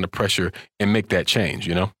that kind of pressure and make that change,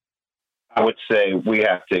 I would say we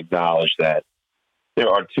have to acknowledge that there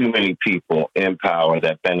are too many people in power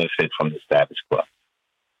that benefit from the status quo.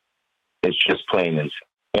 It's just plain and simple.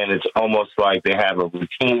 And it's almost like they have a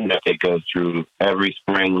routine that they go through every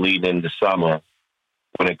spring leading into summer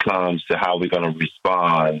when it comes to how we're going to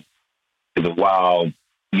respond to the wild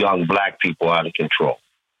young Black people out of control,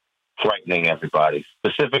 frightening everybody,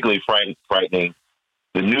 specifically frightening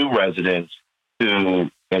the new residents who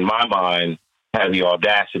in my mind, have the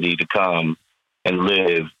audacity to come and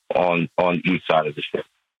live on the east side of the city.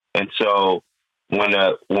 And so when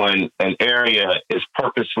an area is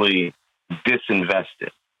purposely disinvested,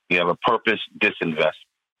 you have a purpose disinvestment,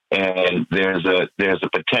 and there's a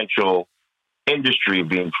potential industry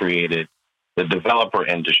being created, the developer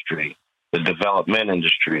industry, the development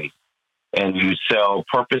industry, and you sell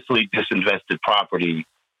purposely disinvested property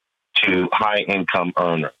to high-income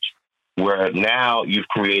earners, where now you've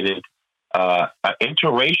created an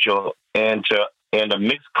interracial and a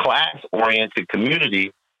mixed-class-oriented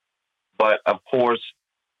community, but of course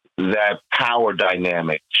that power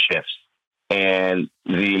dynamic shifts, and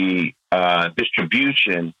the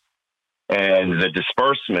distribution and the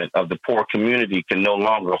disbursement of the poor community can no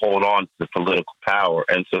longer hold on to the political power,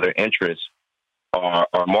 and so their interests are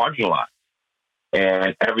marginalized.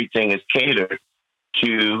 And everything is catered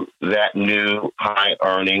to that new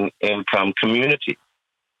high-earning income community.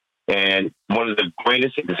 And one of the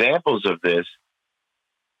greatest examples of this,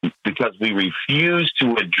 because we refuse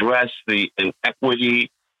to address the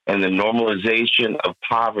inequity and the normalization of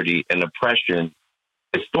poverty and oppression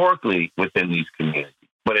historically within these communities.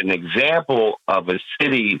 But an example of a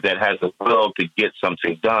city that has a will to get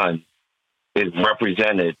something done is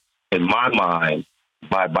represented, in my mind,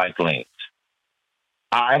 by bike lanes.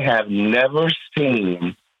 I have never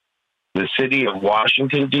seen the city of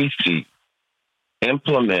Washington, D.C.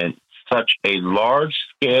 implement such a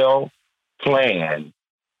large-scale plan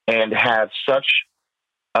and have such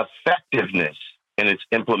effectiveness in its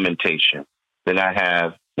implementation than I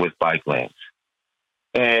have with bike lanes.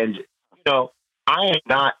 And, I am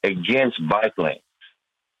not against bike lanes.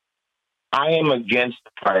 I am against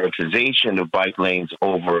the prioritization of bike lanes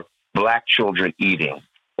over Black children eating,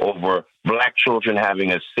 over Black children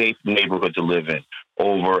having a safe neighborhood to live in,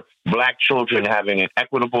 over Black children having an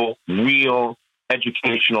equitable, real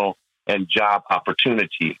educational and job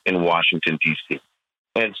opportunity in Washington, D.C.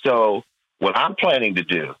 And so what I'm planning to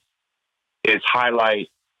do is highlight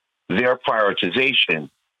their prioritization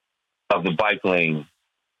of the bike lane,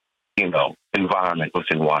 environment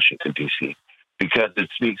within Washington, D.C., because it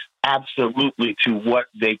speaks absolutely to what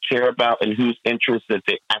they care about and whose interests that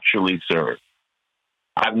they actually serve.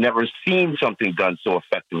 I've never seen something done so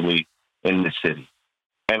effectively in the city.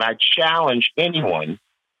 And I challenge anyone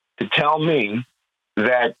to tell me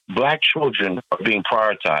that Black children are being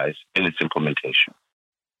prioritized in its implementation.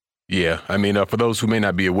 Yeah, for those who may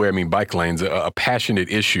not be aware, bike lanes, a passionate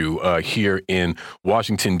issue here in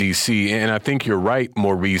Washington, D.C. And I think you're right,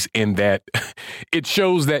 Maurice, in that it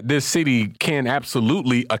shows that this city can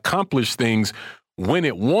absolutely accomplish things when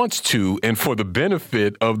it wants to and for the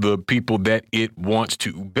benefit of the people that it wants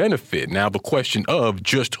to benefit. Now, the question of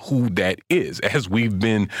just who that is, as we've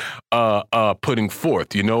been putting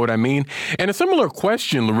forth, you know what I mean? And a similar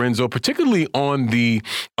question, Lorenzo, particularly on the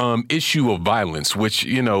issue of violence, which,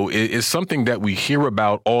 is something that we hear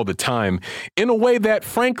about all the time in a way that,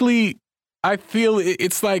 frankly, I feel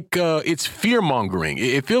it's like it's fear-mongering.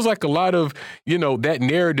 It feels like a lot of, that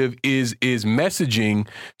narrative is messaging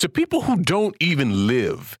to people who don't even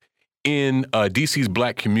live in DC's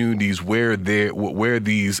Black communities where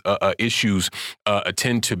these issues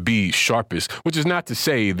tend to be sharpest, which is not to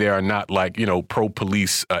say there are not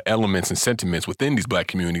pro-police elements and sentiments within these Black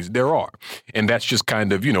communities. There are. And that's just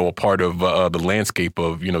kind of, a part of the landscape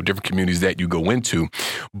of, different communities that you go into.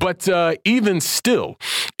 But even still,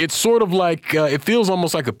 it's sort of like it feels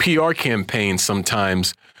almost like a PR campaign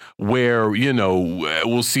sometimes, where,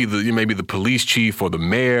 we'll see maybe the police chief or the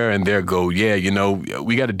mayor and they'll go,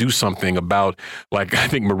 we got to do something about, like I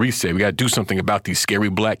think Maurice said, we got to do something about these scary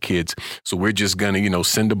Black kids. So we're just going to,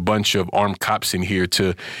 send a bunch of armed cops in here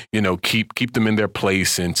to, keep them in their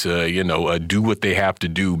place and to, do what they have to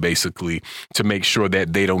do, basically, to make sure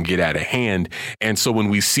that they don't get out of hand. And so when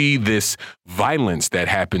we see this violence that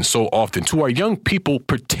happens so often to our young people,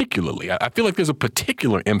 particularly, I feel like there's a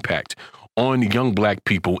particular impact on young Black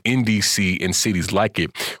people in D.C. and cities like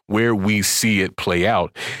it, where we see it play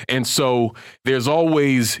out. And so there's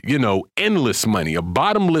always, endless money, a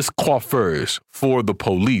bottomless coffers for the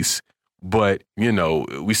police. But,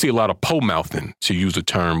 we see a lot of pole-mouthing, to use a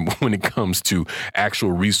term, when it comes to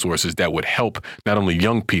actual resources that would help not only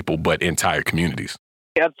young people, but entire communities.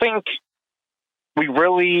 I think we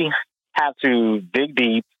really have to dig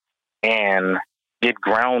deep and get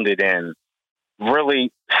grounded in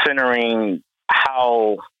really centering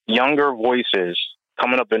how younger voices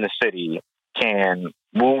coming up in the city can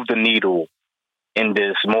move the needle in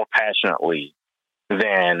this more passionately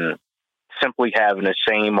than simply having the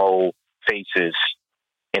same old faces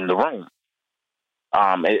in the room.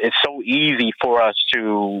 It's so easy for us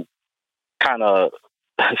to kind of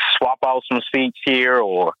swap out some seats here,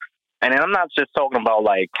 and I'm not just talking about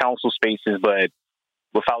like council spaces, but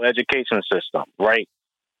with our education system, right?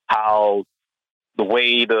 How the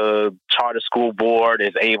way the charter school board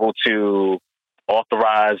is able to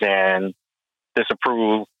authorize and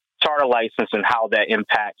disapprove charter license and how that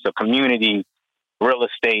impacts the community, real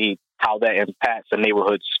estate, how that impacts the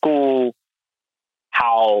neighborhood school,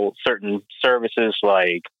 how certain services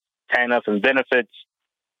like TANF and benefits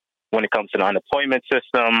when it comes to the unemployment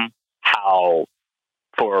system, how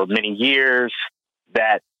for many years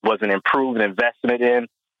that wasn't improved and invested in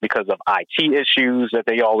because of IT issues that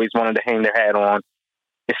they always wanted to hang their hat on.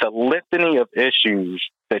 It's a litany of issues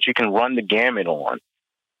that you can run the gamut on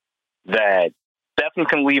that definitely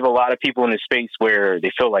can leave a lot of people in a space where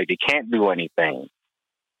they feel like they can't do anything.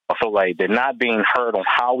 I feel like they're not being heard on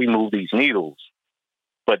how we move these needles.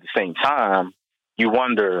 But at the same time, you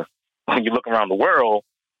wonder, when you look around the world,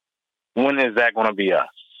 when is that going to be us?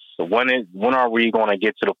 So when are we going to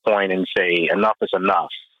get to the point and say enough is enough,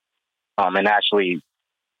 and actually,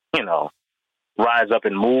 rise up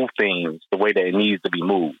and move things the way that it needs to be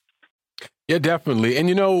moved? Yeah, definitely.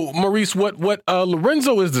 And, Maurice, what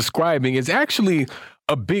Lorenzo is describing is actually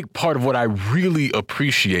a big part of what I really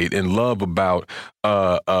appreciate and love about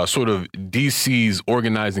sort of DC's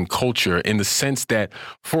organizing culture, in the sense that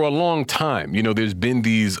for a long time, there's been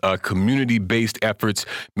these community-based efforts.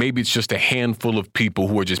 Maybe it's just a handful of people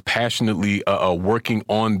who are just passionately working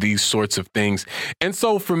on these sorts of things. And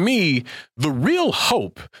so for me, the real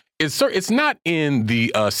hope it's not in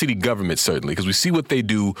the city government, certainly, because we see what they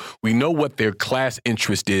do. We know what their class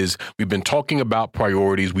interest is. We've been talking about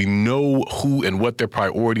priorities. We know who and what their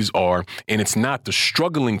priorities are. And it's not the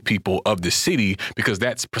struggling people of the city, because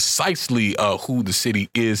that's precisely who the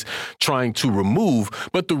city is trying to remove.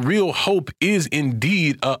 But the real hope is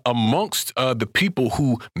indeed amongst the people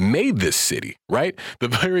who made this city, right? The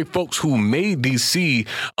very folks who made DC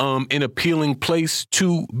an appealing place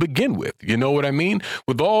to begin with. You know what I mean?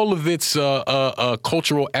 With all of its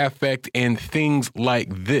cultural affect and things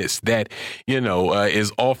like this that,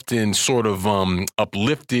 is often sort of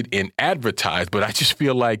uplifted and advertised. But I just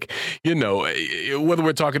feel like, whether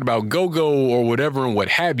we're talking about go-go or whatever and what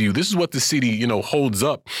have you, this is what the city, holds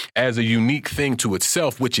up as a unique thing to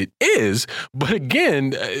itself, which it is. But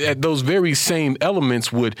again, those very same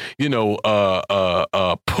elements would,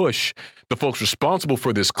 push the folks responsible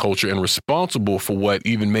for this culture and responsible for what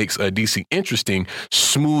even makes DC interesting,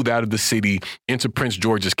 smooth out of the city into Prince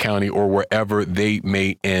George's County or wherever they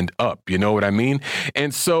may end up. You know what I mean?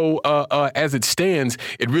 And so as it stands,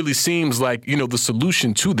 it really seems like, the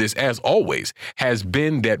solution to this, as always, has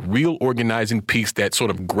been that real organizing piece, that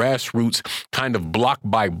sort of grassroots kind of block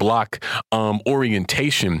by block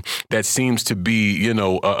orientation that seems to be,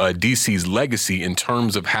 DC's legacy in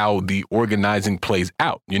terms of how the organizing plays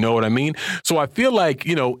out. You know what I mean? So I feel like,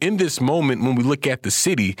 in this moment, when we look at the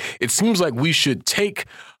city, it seems like we should take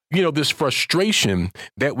this frustration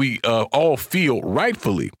that we all feel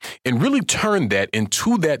rightfully and really turn that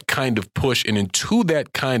into that kind of push and into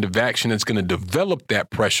that kind of action that's going to develop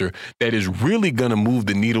that pressure that is really going to move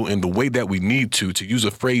the needle in the way that we need to use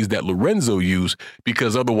a phrase that Lorenzo used,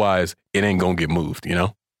 because otherwise it ain't going to get moved,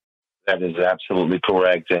 That is absolutely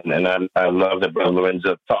correct. And I love that Brother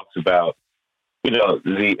Lorenzo talks about,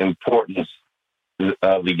 the importance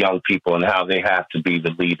of the young people and how they have to be the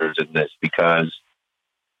leaders in this, because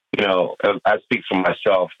I speak for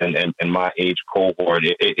myself and my age cohort.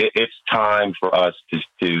 It's time for us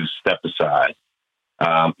to step aside.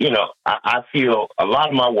 I feel a lot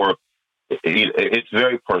of my work, it's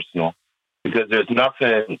very personal, because there's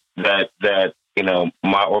nothing that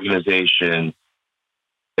my organization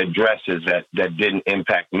addresses that didn't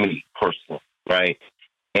impact me personally, right?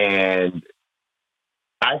 And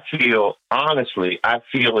I feel as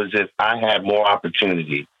if I had more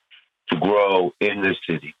opportunity to grow in this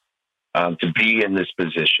city, to be in this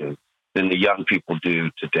position than the young people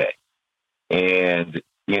do today. And,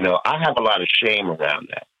 I have a lot of shame around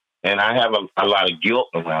that. And I have a lot of guilt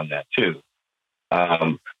around that too.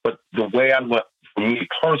 But the way for me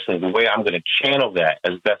personally, the way I'm going to channel that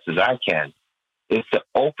as best as I can is to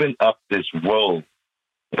open up this road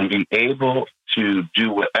and be able to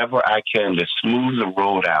do whatever I can to smooth the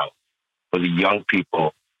road out for the young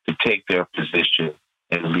people to take their position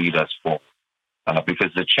and lead us forward.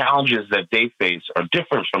 Because the challenges that they face are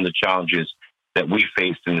different from the challenges that we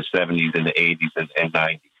faced in the 70s and the 80s and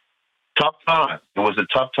 90s. Tough time. It was a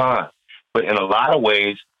tough time. But in a lot of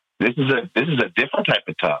ways, this is a different type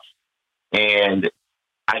of tough. And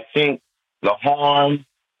I think the harm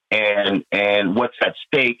and what's at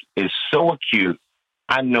stake is so acute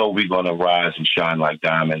I know we're going to rise and shine like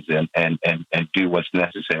diamonds and do what's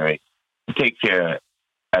necessary to take care of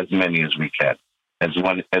as many as we can, as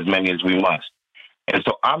many as we must. And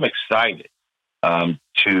so I'm excited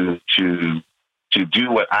to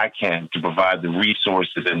do what I can to provide the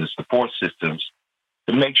resources and the support systems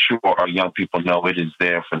to make sure our young people know it is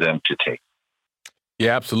there for them to take.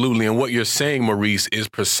 Yeah, absolutely. And what you're saying, Maurice, is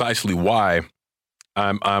precisely why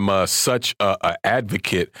I'm such a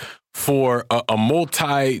advocate for a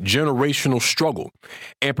multi-generational struggle,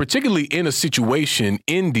 and particularly in a situation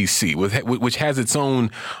in D.C., which has its own,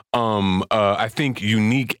 I think,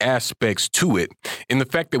 unique aspects to it, in the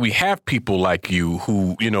fact that we have people like you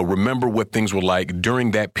who, remember what things were like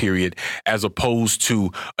during that period, as opposed to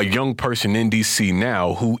a young person in D.C.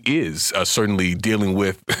 now who is certainly dealing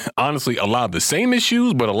with, honestly, a lot of the same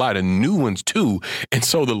issues, but a lot of new ones too. And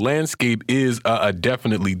so the landscape is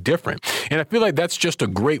definitely different. And I feel like that's just a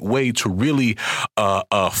great way to really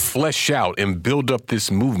flesh out and build up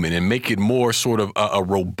this movement and make it more sort of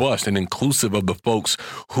robust and inclusive of the folks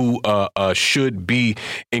who should be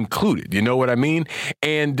included. You know what I mean?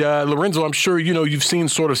 And Lorenzo, I'm sure, you've seen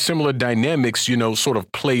sort of similar dynamics, sort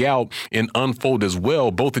of play out and unfold as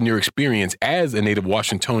well, both in your experience as a native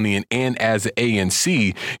Washingtonian and as an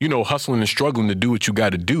ANC, hustling and struggling to do what you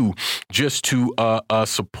got to do just to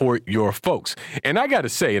support your folks. And I got to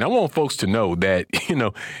say, and I want folks to know that,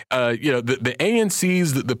 the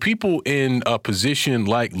ANCs, the people in a position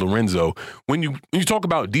like Lorenzo, when you talk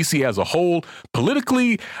about DC as a whole,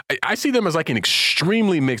 politically, I see them as like an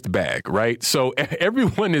extremely mixed bag, right? So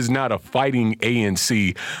everyone is not a fighting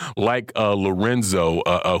ANC like Lorenzo,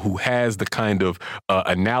 who has the kind of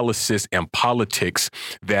analysis and politics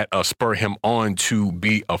that spur him on to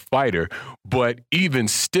be a fighter. But even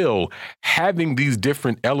still, having these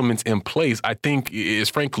different elements in place, I think, is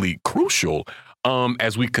frankly crucial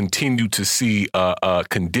as we continue to see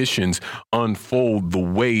conditions unfold the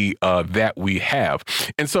way that we have.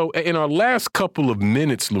 And so in our last couple of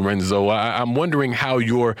minutes, Lorenzo, I'm wondering how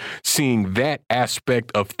you're seeing that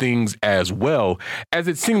aspect of things as well, as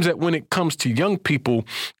it seems that when it comes to young people,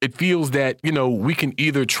 it feels that, we can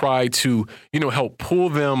either try to, help pull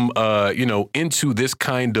them, into this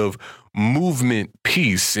kind of movement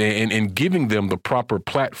piece and giving them the proper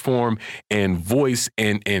platform and voice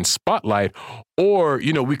and spotlight, or,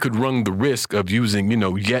 we could run the risk of using,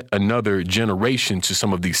 yet another generation to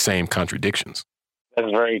some of these same contradictions.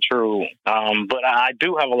 That's very true. But I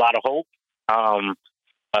do have a lot of hope.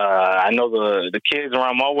 I know the kids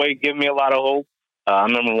around my way give me a lot of hope. I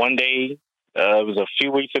remember one day, it was a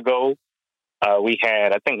few weeks ago, we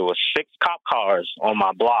had, I think it was 6 cop cars on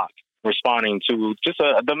my block responding to just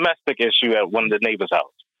a domestic issue at one of the neighbors'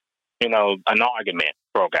 house. An argument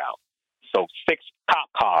broke out. So 6 cop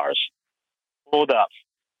cars pulled up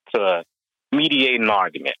to mediate an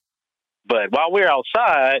argument. But while we're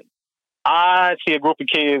outside, I see a group of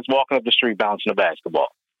kids walking up the street bouncing a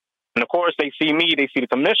basketball. And of course, they see me, they see the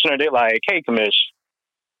commissioner, they're like, "Hey, commish,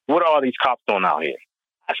 what are all these cops doing out here?"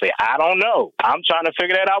 I say, "I don't know. I'm trying to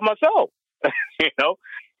figure that out myself."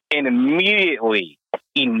 And immediately,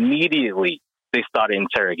 they started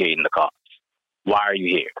interrogating the cops. "Why are you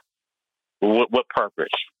here? What purpose?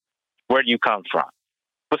 Where do you come from?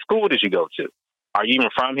 What school did you go to? Are you even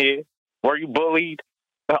from here? Were you bullied?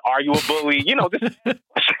 Are you a bully?" This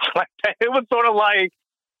like that. It was sort of like,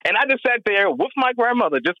 and I just sat there with my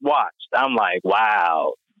grandmother, just watched. I'm like,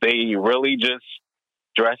 wow, they really just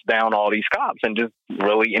dressed down all these cops and just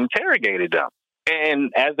really interrogated them.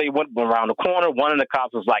 And as they went around the corner, one of the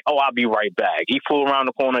cops was like, "Oh, I'll be right back." He flew around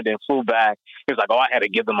the corner, then flew back. He was like, "Oh, I had to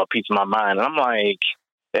give them a piece of my mind." And I'm like,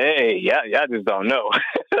 hey, yeah, I just don't know.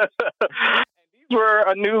 These were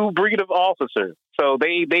a new breed of officers. So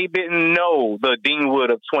they didn't know the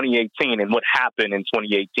Deanwood of 2018 and what happened in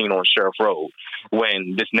 2018 on Sheriff Road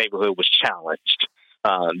when this neighborhood was challenged.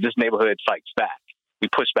 This neighborhood fights back. We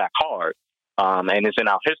push back hard. And it's in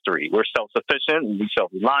our history. We're self-sufficient. We're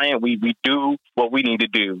self-reliant. We do what we need to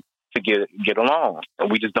do to get along.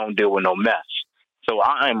 And we just don't deal with no mess. So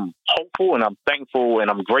I'm hopeful and I'm thankful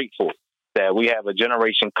and I'm grateful that we have a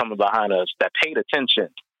generation coming behind us that paid attention.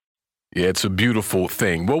 Yeah, it's a beautiful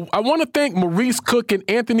thing. Well, I want to thank Maurice Cook and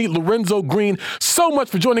Anthony Lorenzo Green so much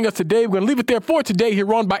for joining us today. We're going to leave it there for today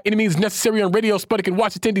here on By Any Means Necessary on Radio Sputnik in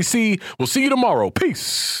Washington, D.C. We'll see you tomorrow.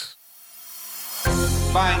 Peace.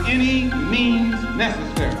 By any means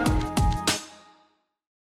necessary.